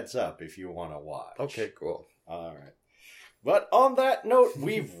you a heads up if you want to watch. Okay, cool. All right. But on that note,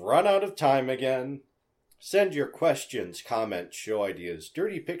 we've run out of time again. Send your questions, comments, show ideas,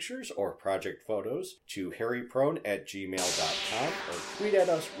 dirty pictures, or project photos to harryprone@gmail.com or tweet at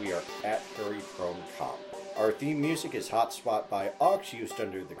us. We are at harrypronecom. Our theme music is Hotspot by Aux, used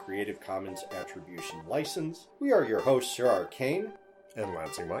under the Creative Commons Attribution License. We are your hosts, Sir Arcane And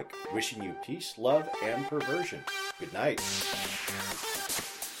Lansing Mike. wishing you peace, love, and perversion. Good night.